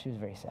left, and she was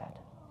very sad.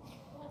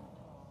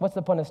 What's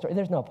the point of the story?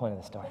 There's no point of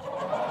the story.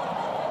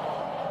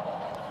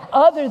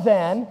 Other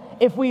than,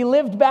 if we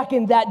lived back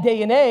in that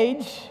day and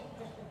age,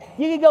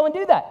 you could go and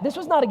do that. This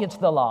was not against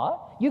the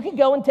law. You could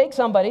go and take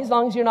somebody, as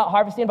long as you're not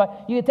harvesting,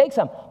 but you could take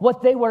some.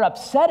 What they were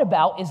upset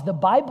about is the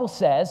Bible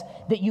says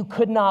that you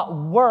could not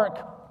work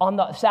on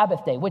the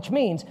Sabbath day, which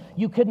means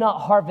you could not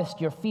harvest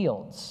your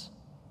fields.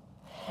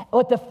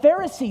 What the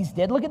Pharisees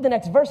did, look at the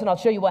next verse and I'll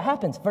show you what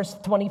happens. Verse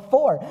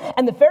 24.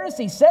 And the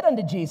Pharisees said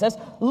unto Jesus,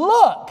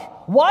 look,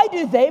 why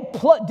do they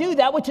do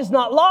that which is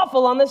not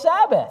lawful on the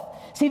Sabbath?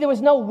 See, there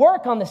was no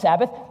work on the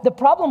Sabbath. The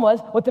problem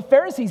was what the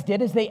Pharisees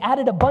did is they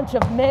added a bunch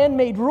of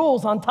man-made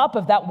rules on top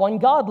of that one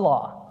God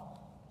law.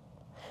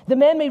 The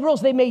man-made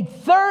rules, they made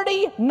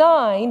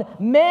 39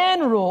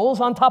 man rules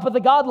on top of the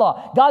God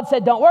law. God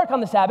said, don't work on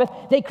the Sabbath.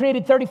 They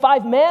created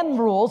 35 man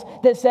rules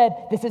that said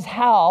this is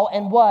how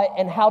and what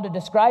and how to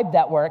describe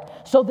that work,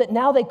 so that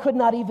now they could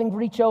not even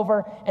reach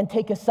over and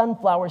take a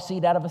sunflower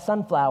seed out of a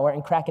sunflower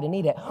and crack it and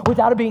eat it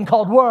without it being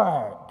called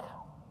work.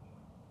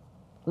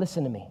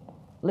 Listen to me.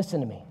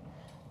 Listen to me.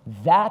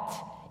 That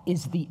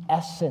is the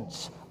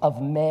essence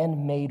of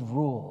man-made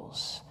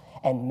rules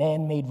and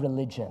man-made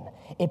religion.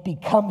 It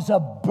becomes a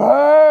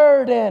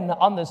burden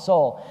on the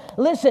soul.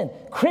 Listen,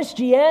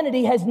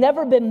 Christianity has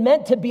never been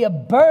meant to be a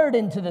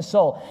burden to the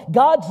soul.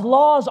 God's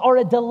laws are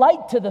a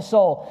delight to the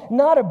soul,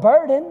 not a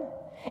burden.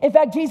 In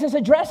fact, Jesus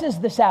addresses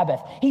the Sabbath.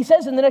 He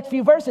says in the next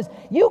few verses,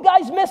 you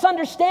guys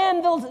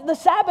misunderstand the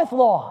Sabbath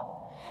law.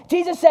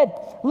 Jesus said,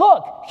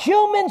 look,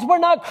 humans were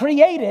not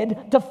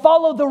created to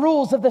follow the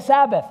rules of the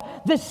Sabbath.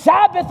 The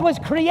Sabbath was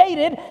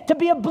created to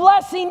be a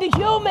blessing to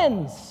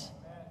humans.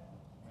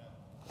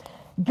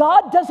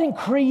 God doesn't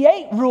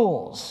create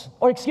rules.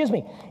 Or excuse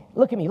me,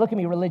 look at me,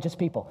 religious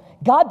people.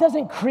 God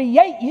doesn't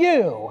create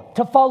you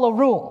to follow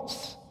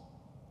rules.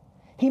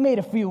 He made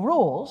a few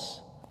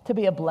rules to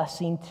be a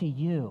blessing to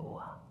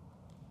you,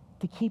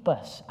 to keep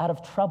us out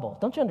of trouble.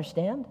 Don't you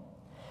understand?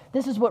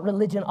 This is what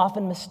religion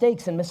often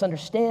mistakes and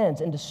misunderstands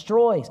and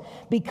destroys.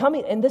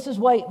 And this is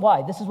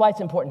why. This is why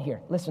it's important here.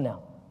 Listen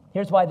now.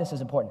 Here's why this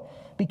is important.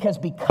 Because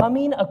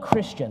becoming a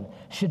Christian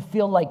should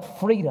feel like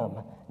freedom,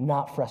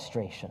 not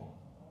frustration.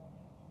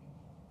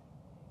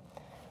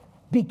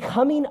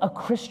 Becoming a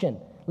Christian,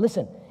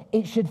 listen,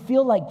 it should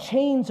feel like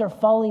chains are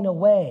falling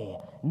away,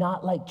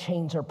 not like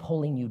chains are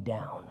pulling you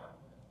down.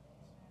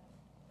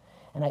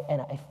 And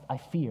I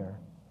fear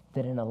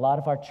that in a lot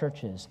of our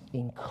churches,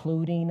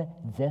 including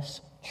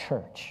this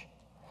church,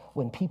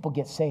 when people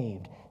get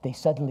saved, they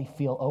suddenly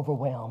feel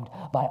overwhelmed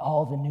by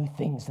all the new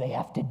things they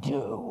have to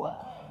do.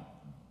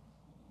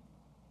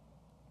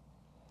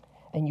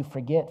 And you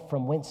forget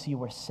from whence you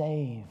were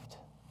saved.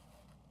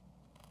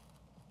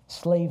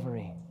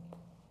 Slavery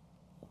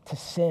to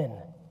sin,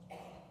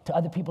 to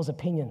other people's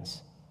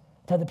opinions,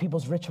 to other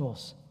people's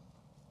rituals.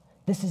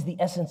 This is the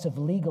essence of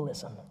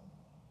legalism.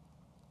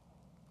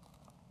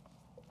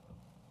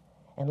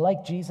 And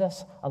like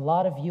Jesus, a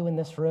lot of you in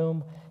this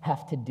room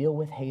have to deal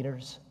with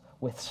haters,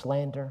 with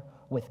slander,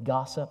 with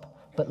gossip.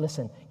 But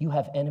listen, you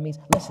have enemies.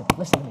 Listen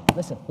to me.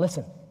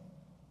 Listen.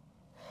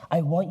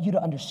 I want you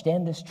to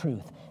understand this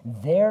truth.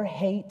 Their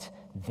hate,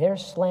 their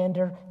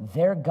slander,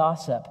 their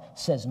gossip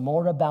says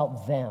more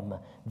about them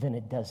than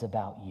it does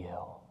about you.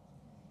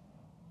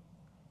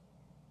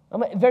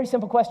 A very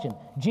simple question.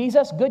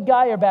 Jesus, good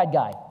guy or bad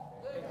guy?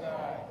 Good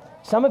guy.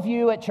 Some of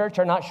you at church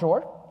are not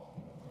sure.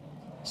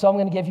 So I'm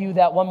going to give you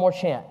that one more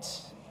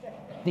chance.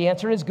 The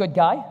answer is good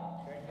guy.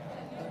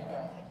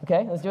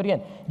 Okay, let's do it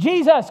again.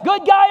 Jesus,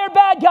 good guy or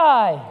bad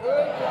guy?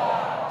 Good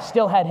guy.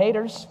 Still had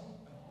haters.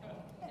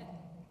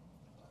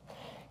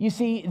 You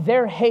see,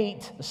 their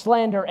hate,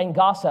 slander, and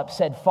gossip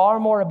said far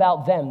more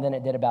about them than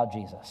it did about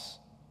Jesus.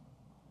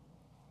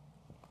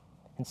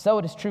 And so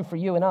it is true for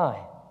you and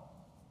I.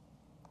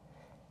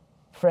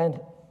 Friend,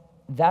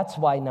 that's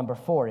why number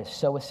 4 is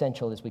so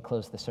essential as we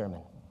close the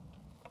sermon.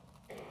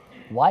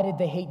 Why did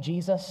they hate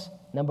Jesus?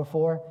 Number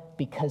 4,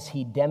 because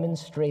he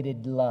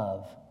demonstrated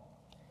love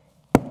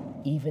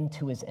even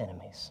to his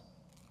enemies.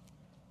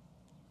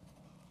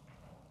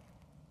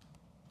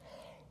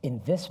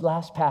 In this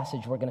last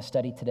passage we're going to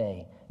study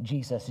today,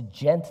 Jesus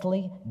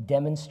gently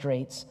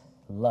demonstrates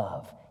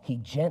love. He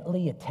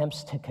gently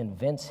attempts to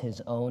convince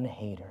his own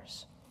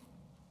haters.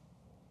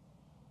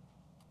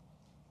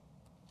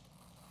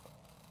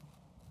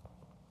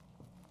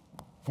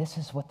 This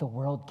is what the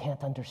world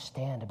can't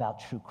understand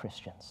about true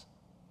Christians.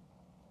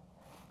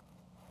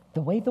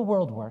 The way the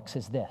world works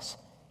is this.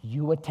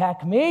 You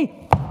attack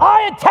me,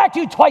 I attack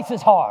you twice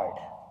as hard.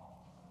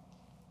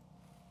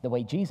 The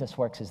way Jesus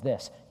works is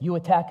this. You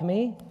attack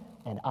me,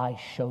 and I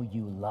show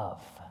you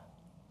love.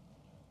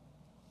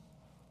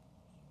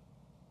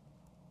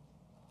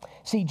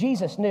 See,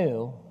 Jesus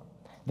knew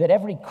that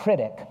every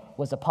critic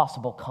was a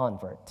possible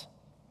convert.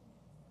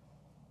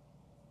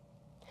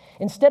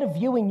 Instead of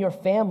viewing your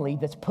family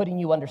that's putting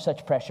you under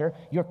such pressure,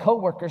 your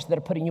coworkers that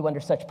are putting you under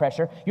such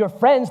pressure, your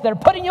friends that are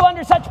putting you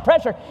under such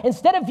pressure,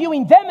 instead of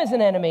viewing them as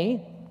an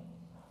enemy,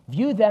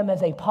 view them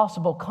as a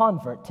possible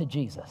convert to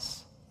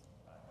Jesus.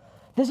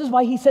 This is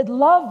why he said,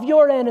 love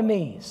your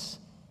enemies.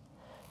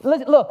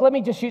 Look, let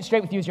me just shoot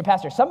straight with you as your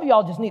pastor. Some of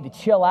y'all just need to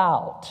chill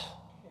out.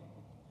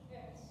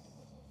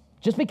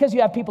 Just because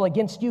you have people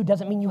against you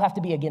doesn't mean you have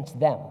to be against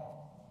them.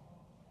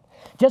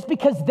 Just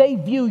because they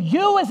view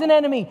you as an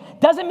enemy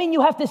doesn't mean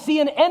you have to see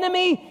an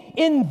enemy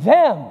in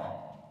them.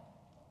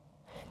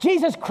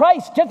 Jesus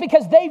Christ, just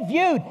because they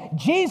viewed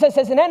Jesus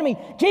as an enemy,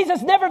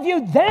 Jesus never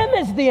viewed them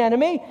as the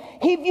enemy.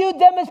 He viewed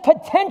them as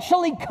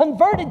potentially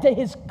converted to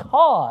his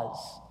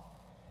cause,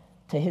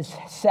 to his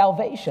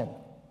salvation.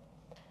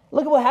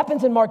 Look at what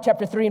happens in Mark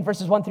chapter 3 and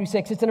verses 1 through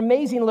 6. It's an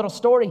amazing little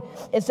story.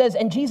 It says,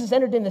 and Jesus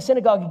entered in the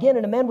synagogue again,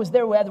 and a man was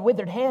there who had a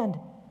withered hand.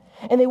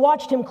 And they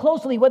watched him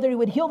closely, whether he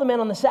would heal the man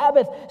on the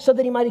Sabbath so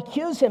that he might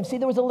accuse him. See,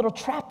 there was a little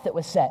trap that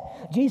was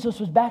set. Jesus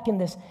was back in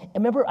this.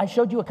 Remember, I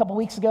showed you a couple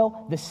weeks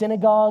ago, the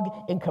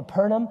synagogue in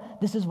Capernaum.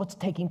 This is what's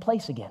taking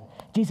place again.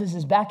 Jesus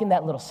is back in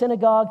that little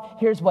synagogue.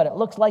 Here's what it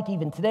looks like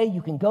even today.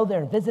 You can go there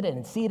and visit it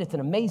and see it. It's an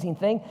amazing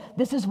thing.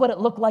 This is what it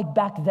looked like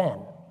back then.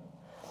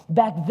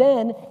 Back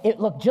then,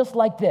 it looked just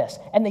like this.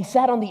 And they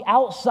sat on the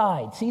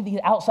outside, see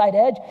the outside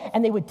edge?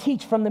 And they would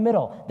teach from the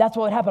middle. That's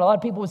what would happen. A lot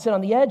of people would sit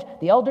on the edge,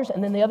 the elders,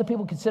 and then the other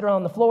people could sit around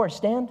on the floor or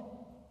stand.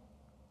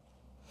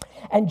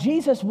 And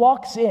Jesus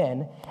walks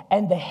in,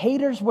 and the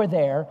haters were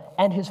there,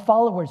 and his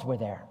followers were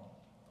there.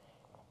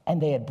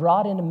 And they had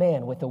brought in a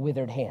man with a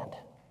withered hand.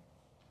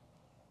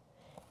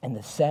 And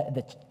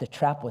the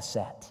trap was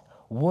set.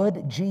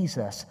 Would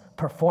Jesus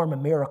perform a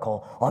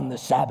miracle on the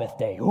Sabbath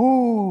day?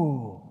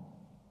 Ooh!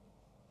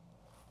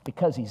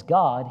 Because he's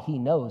God, he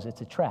knows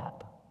it's a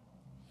trap.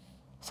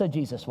 So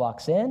Jesus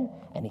walks in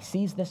and he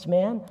sees this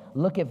man.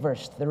 Look at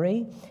verse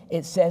 3.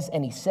 It says,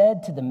 and he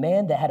said to the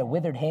man that had a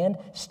withered hand,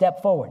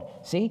 step forward.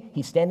 See,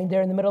 he's standing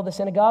there in the middle of the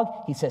synagogue.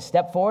 He says,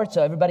 step forward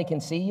so everybody can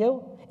see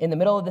you in the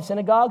middle of the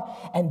synagogue.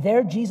 And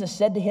there Jesus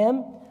said to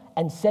him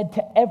and said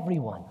to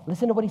everyone,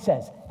 listen to what he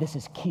says. This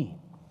is key.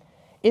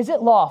 Is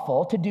it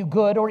lawful to do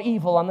good or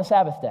evil on the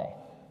Sabbath day?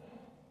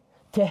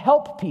 To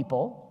help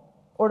people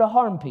or to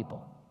harm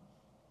people?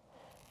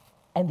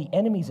 And the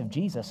enemies of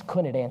Jesus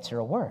couldn't answer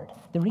a word.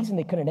 The reason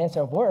they couldn't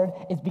answer a word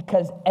is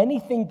because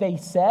anything they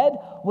said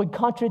would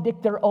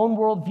contradict their own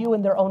worldview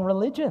and their own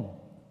religion.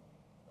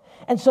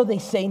 And so they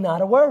say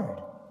not a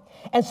word.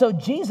 And so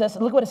Jesus,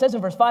 look what it says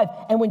in verse 5,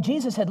 and when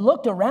Jesus had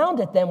looked around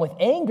at them with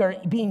anger,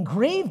 being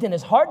grieved in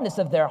his hardness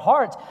of their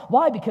hearts.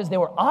 Why? Because they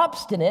were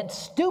obstinate,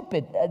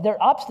 their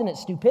obstinate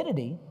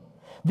stupidity,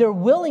 their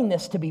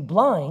willingness to be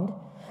blind.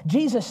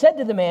 Jesus said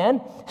to the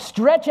man,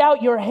 stretch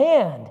out your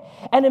hand.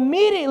 And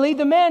immediately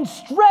the man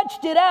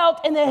stretched it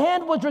out, and the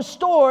hand was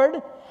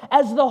restored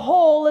as the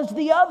whole as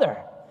the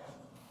other.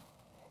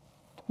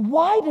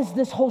 Why does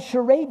this whole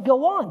charade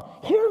go on?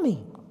 Hear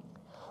me.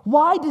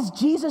 Why does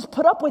Jesus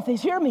put up with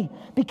this? Hear me.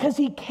 Because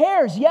he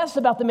cares, yes,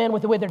 about the man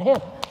with the withered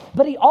hand,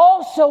 but he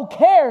also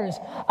cares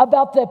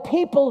about the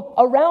people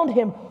around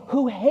him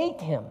who hate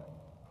him.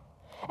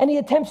 And he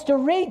attempts to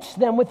reach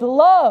them with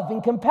love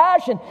and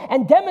compassion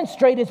and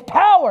demonstrate his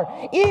power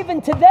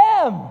even to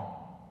them.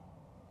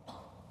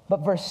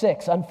 But verse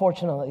 6,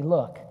 unfortunately,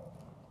 look,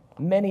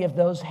 many of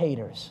those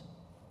haters,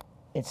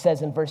 it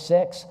says in verse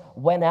 6,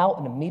 went out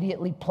and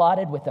immediately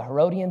plotted with the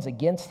Herodians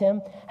against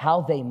him,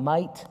 how they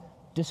might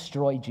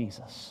destroy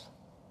Jesus.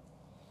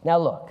 Now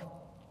look,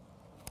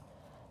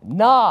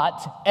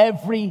 not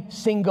every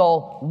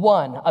single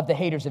one of the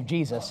haters of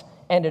Jesus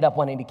ended up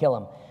wanting to kill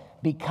him.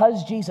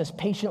 Because Jesus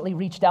patiently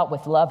reached out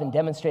with love and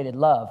demonstrated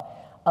love,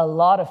 a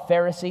lot of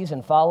Pharisees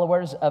and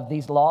followers of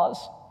these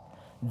laws,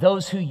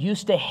 those who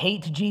used to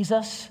hate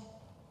Jesus,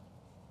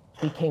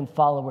 became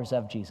followers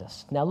of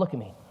Jesus. Now look at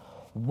me.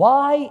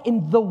 Why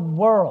in the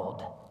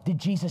world did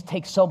Jesus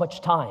take so much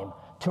time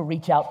to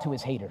reach out to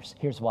his haters?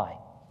 Here's why.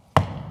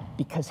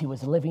 Because he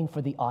was living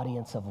for the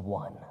audience of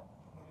one.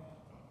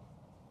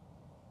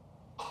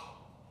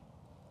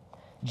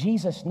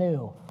 Jesus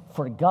knew,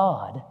 for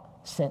God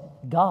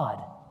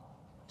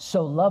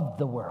so loved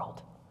the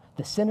world,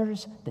 the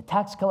sinners, the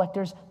tax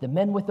collectors, the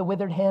men with the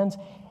withered hands,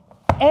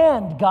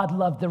 and God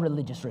loved the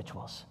religious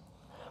rituals.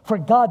 For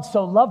God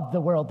so loved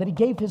the world that he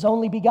gave his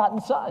only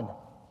begotten Son,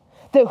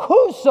 that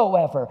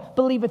whosoever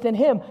believeth in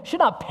him should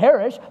not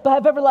perish, but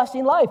have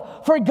everlasting life.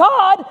 For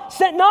God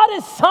sent not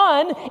his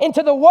Son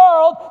into the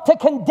world to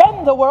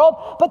condemn the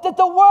world, but that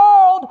the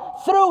world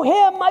through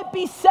him might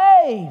be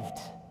saved.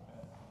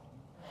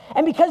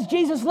 And because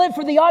Jesus lived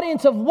for the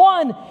audience of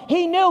one,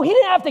 he knew he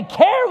didn't have to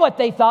care what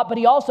they thought, but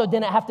he also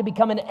didn't have to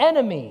become an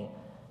enemy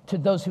to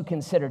those who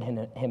considered him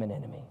an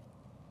enemy.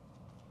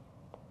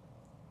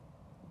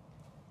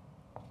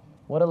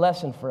 What a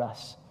lesson for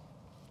us.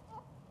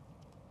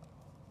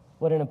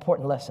 What an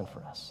important lesson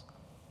for us.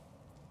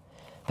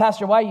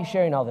 Pastor, why are you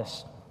sharing all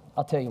this?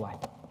 I'll tell you why.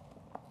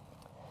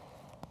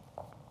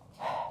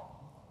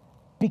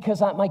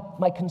 Because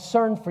my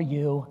concern for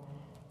you,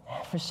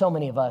 for so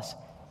many of us,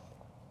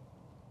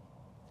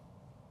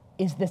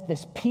 is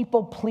this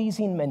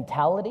people-pleasing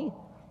mentality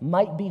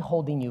might be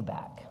holding you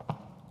back.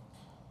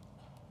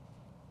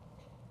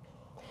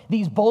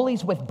 These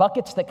bullies with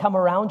buckets that come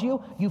around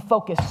you, you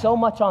focus so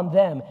much on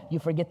them, you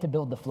forget to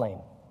build the flame.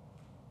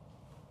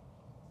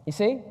 You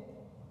see?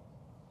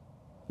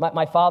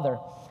 My father,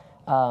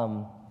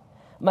 now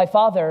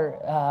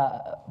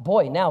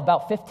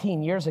about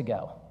 15 years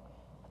ago,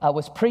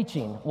 was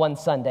preaching one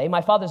Sunday. My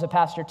father's a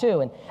pastor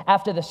too, and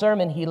after the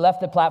sermon, he left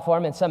the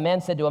platform, and some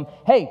man said to him,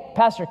 "Hey,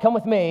 pastor, come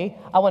with me.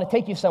 I want to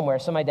take you somewhere."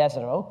 So my dad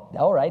said, "Oh,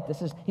 all right,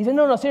 he said,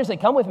 no, seriously,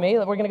 come with me.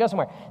 We're going to go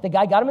somewhere." The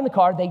guy got him in the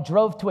car. They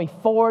drove to a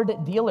Ford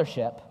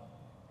dealership,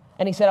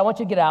 and he said, "I want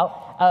you to get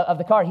out of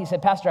the car." He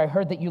said, "Pastor, I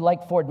heard that you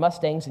like Ford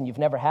Mustangs, and you've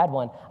never had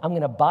one. I'm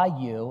going to buy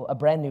you a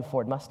brand new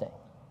Ford Mustang."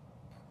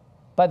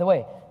 By the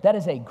way, that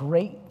is a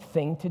great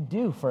thing to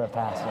do for a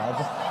pastor.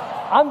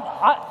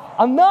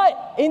 I'm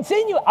not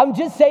insinuating. I'm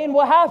just saying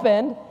what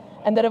happened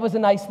and that it was a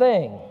nice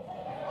thing.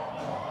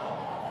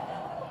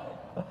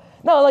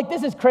 No,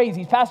 this is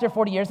crazy. He's pastor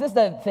 40 years. This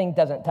type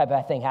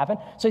of thing happen.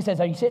 So he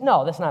says, "Are you sitting?"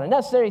 "No, that's not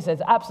necessary." He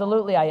says,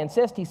 "Absolutely, I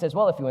insist." He says,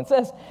 "Well, if you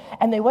insist."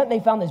 And they went and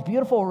they found this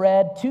beautiful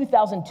red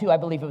 2002, I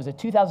believe it was a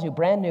 2002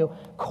 brand new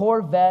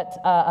Corvette,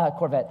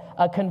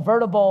 a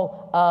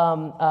convertible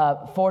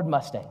Ford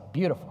Mustang.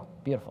 Beautiful,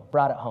 beautiful.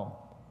 Brought it home.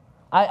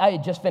 I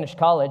had just finished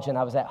college and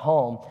I was at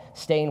home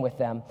staying with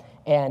them.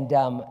 And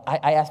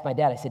I asked my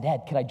dad, I said,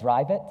 "Dad, could I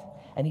drive it?"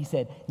 And he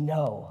said,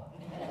 "No."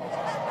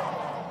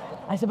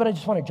 I said, "But I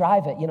just want to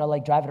drive it,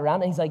 drive it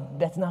around." And he's like,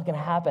 "That's not going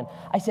to happen."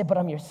 I said, "But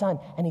I'm your son."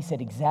 And he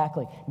said,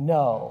 "Exactly.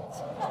 No,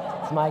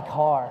 it's my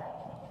car."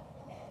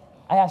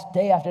 I asked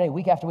day after day,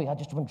 week after week, I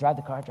just want to drive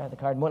the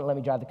car, and wouldn't let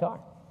me drive the car.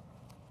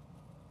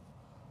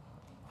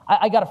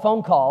 I got a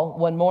phone call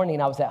one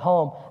morning. I was at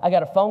home. I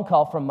got a phone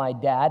call from my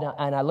dad,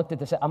 and I looked at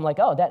this. I'm like,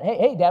 oh, Dad,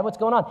 hey, Dad, what's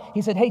going on?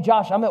 He said, hey,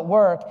 Josh, I'm at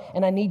work,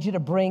 and I need you to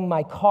bring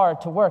my car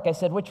to work. I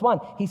said, which one?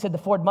 He said, the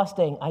Ford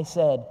Mustang. I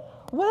said,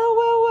 well.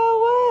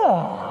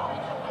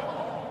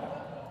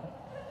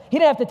 He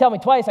didn't have to tell me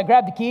twice. I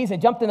grabbed the keys. I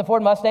jumped in the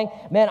Ford Mustang.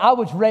 Man, I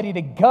was ready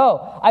to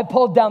go. I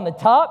pulled down the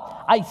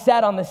top. I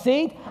sat on the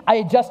seat. I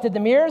adjusted the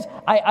mirrors.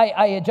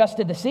 I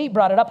adjusted the seat,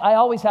 brought it up. I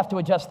always have to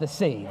adjust the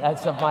seat.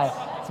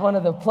 It's one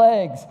of the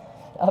plagues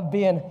of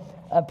being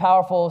a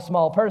powerful,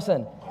 small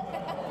person.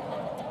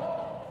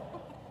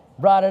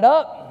 Brought it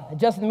up,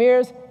 adjusted the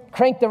mirrors,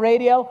 cranked the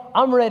radio.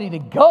 I'm ready to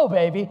go,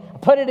 baby.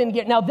 Put it in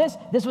gear. Now, this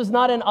was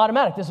not an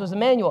automatic. This was a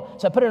manual.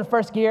 So I put it in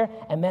first gear,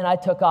 and man, I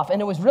took off.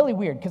 And it was really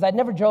weird because I'd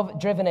never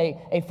driven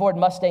a Ford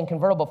Mustang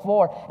convertible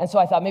before, and so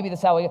I thought maybe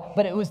that's how we go.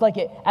 But it was like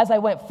as I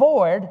went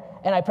forward,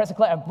 and I pressed the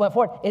clutch, I went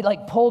forward, it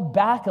like pulled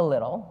back a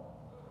little,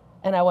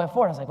 and I went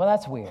forward. I was like, well,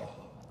 that's weird.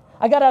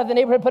 I got out of the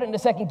neighborhood, put it into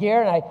second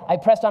gear, and I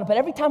pressed on it. But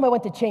every time I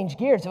went to change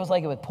gears, it was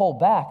like it would pull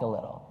back a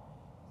little.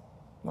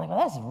 I'm like, well,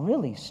 that's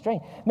really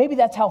strange. Maybe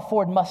that's how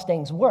Ford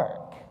Mustangs work.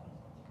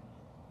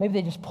 Maybe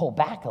they just pull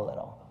back a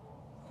little.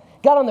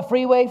 Got on the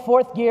freeway,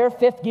 fourth gear,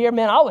 fifth gear.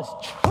 Man, I was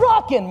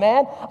trucking,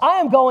 man. I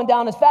am going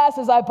down as fast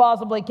as I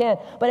possibly can.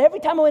 But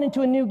every time I went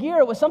into a new gear,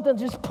 it was something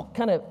just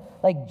kind of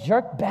like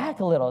jerked back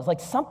a little. It's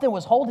like something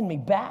was holding me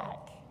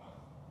back.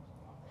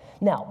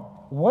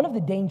 Now, one of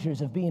the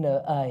dangers of being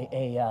more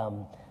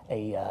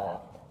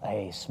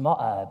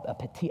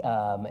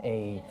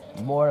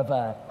of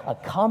a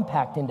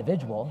compact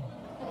individual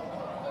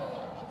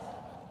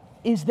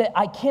is that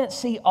I can't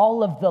see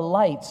all of the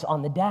lights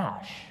on the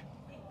dash.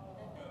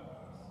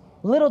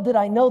 Little did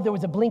I know there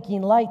was a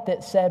blinking light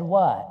that said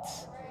what?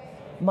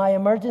 My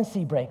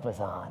emergency brake was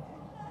on.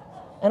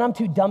 And I'm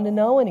too dumb to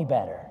know any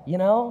better, you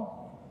know?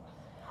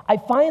 I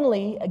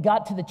finally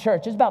got to the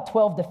church. It was about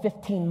 12 to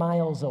 15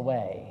 miles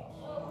away.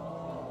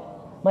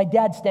 My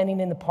dad's standing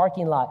in the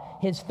parking lot,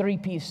 his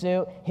three-piece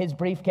suit, his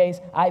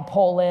briefcase. I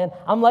pull in.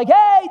 I'm like,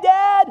 hey,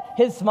 Dad!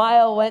 His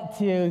smile went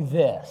to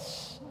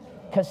this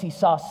because he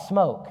saw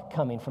smoke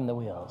coming from the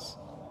wheels.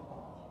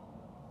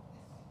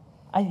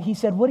 He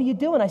said, what are you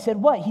doing? I said,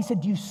 what? He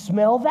said, do you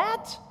smell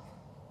that?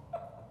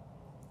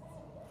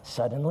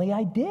 Suddenly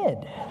I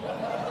did.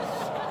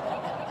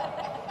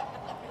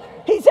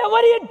 He said,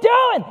 what are you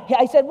doing?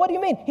 I said, what do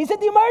you mean? He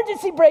said, the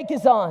emergency brake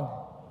is on.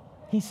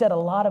 He said a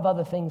lot of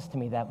other things to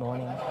me that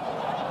morning.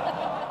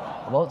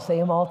 I won't say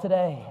them all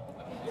today.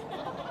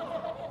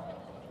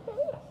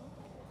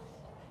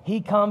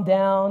 He calmed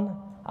down.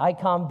 I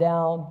calmed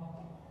down.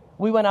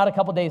 We went out a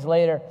couple days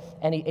later,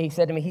 and he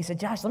said to me, he said,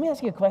 Josh, let me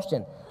ask you a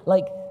question.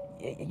 Like,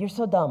 you're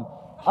so dumb.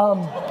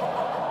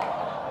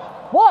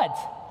 What?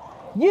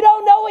 You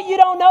don't know what you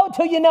don't know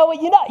till you know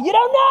what you know. You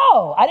don't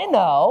know. I didn't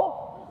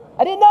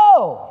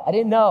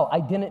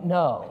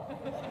know.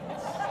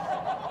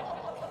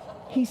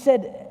 He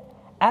said,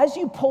 as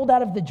you pulled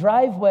out of the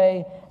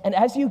driveway and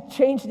as you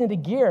changed into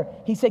gear,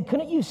 he said,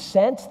 couldn't you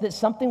sense that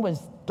something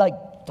was like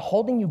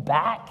holding you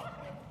back?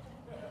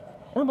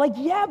 And I'm like,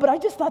 yeah, but I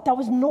just thought that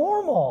was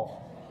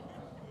normal.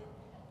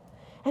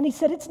 And he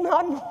said, it's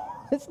not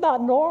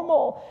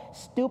normal,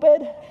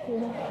 stupid. You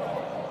know?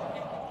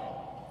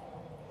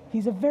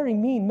 He's a very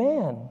mean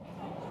man.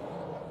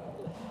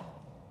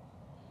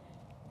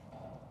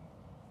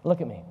 Look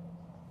at me.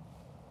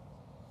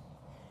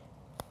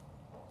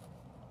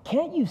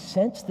 Can't you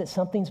sense that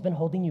something's been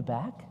holding you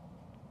back?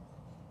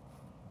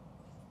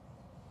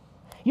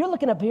 You're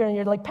looking up here and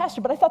you're like,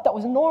 Pastor, but I thought that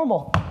was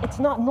normal. It's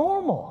not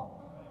normal.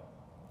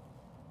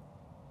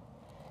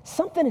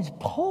 Something is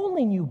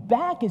pulling you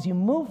back as you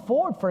move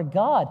forward for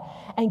God.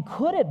 And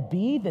could it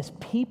be this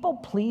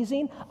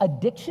people-pleasing,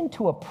 addiction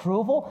to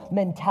approval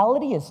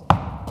mentality is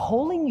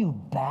pulling you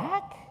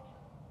back?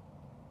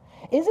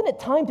 Isn't it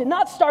time to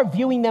not start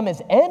viewing them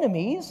as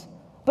enemies,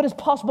 but as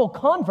possible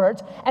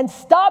converts, and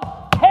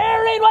stop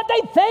caring what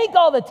they think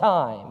all the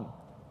time?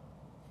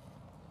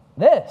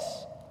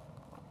 This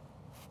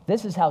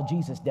is how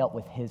Jesus dealt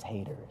with his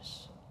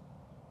haters.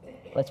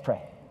 Let's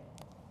pray.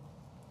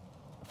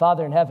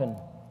 Father in heaven,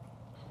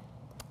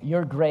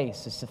 your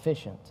grace is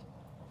sufficient,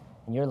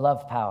 and your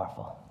love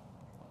powerful.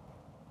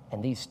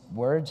 And these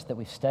words that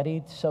we've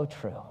studied, so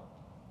true.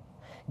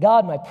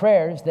 God, my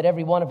prayer is that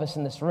every one of us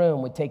in this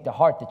room would take to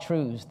heart the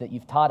truths that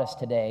you've taught us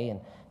today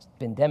and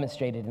been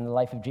demonstrated in the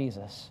life of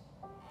Jesus.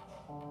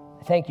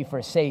 I thank you for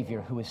a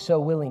Savior who is so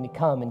willing to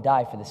come and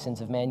die for the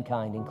sins of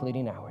mankind,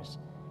 including ours.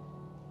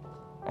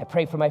 I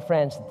pray for my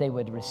friends that they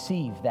would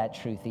receive that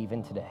truth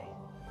even today.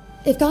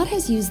 If God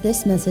has used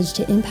this message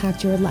to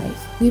impact your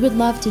life, we would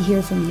love to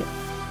hear from you.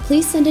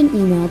 Please send an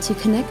email to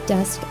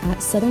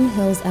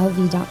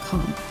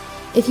connectdesk@southernhillslv.com.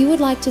 If you would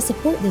like to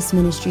support this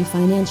ministry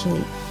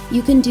financially,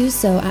 you can do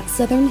so at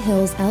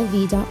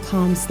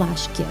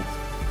southernhillslv.com/give.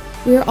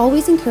 We are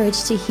always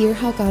encouraged to hear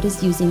how God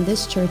is using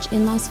this church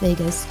in Las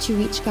Vegas to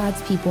reach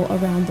God's people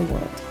around the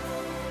world.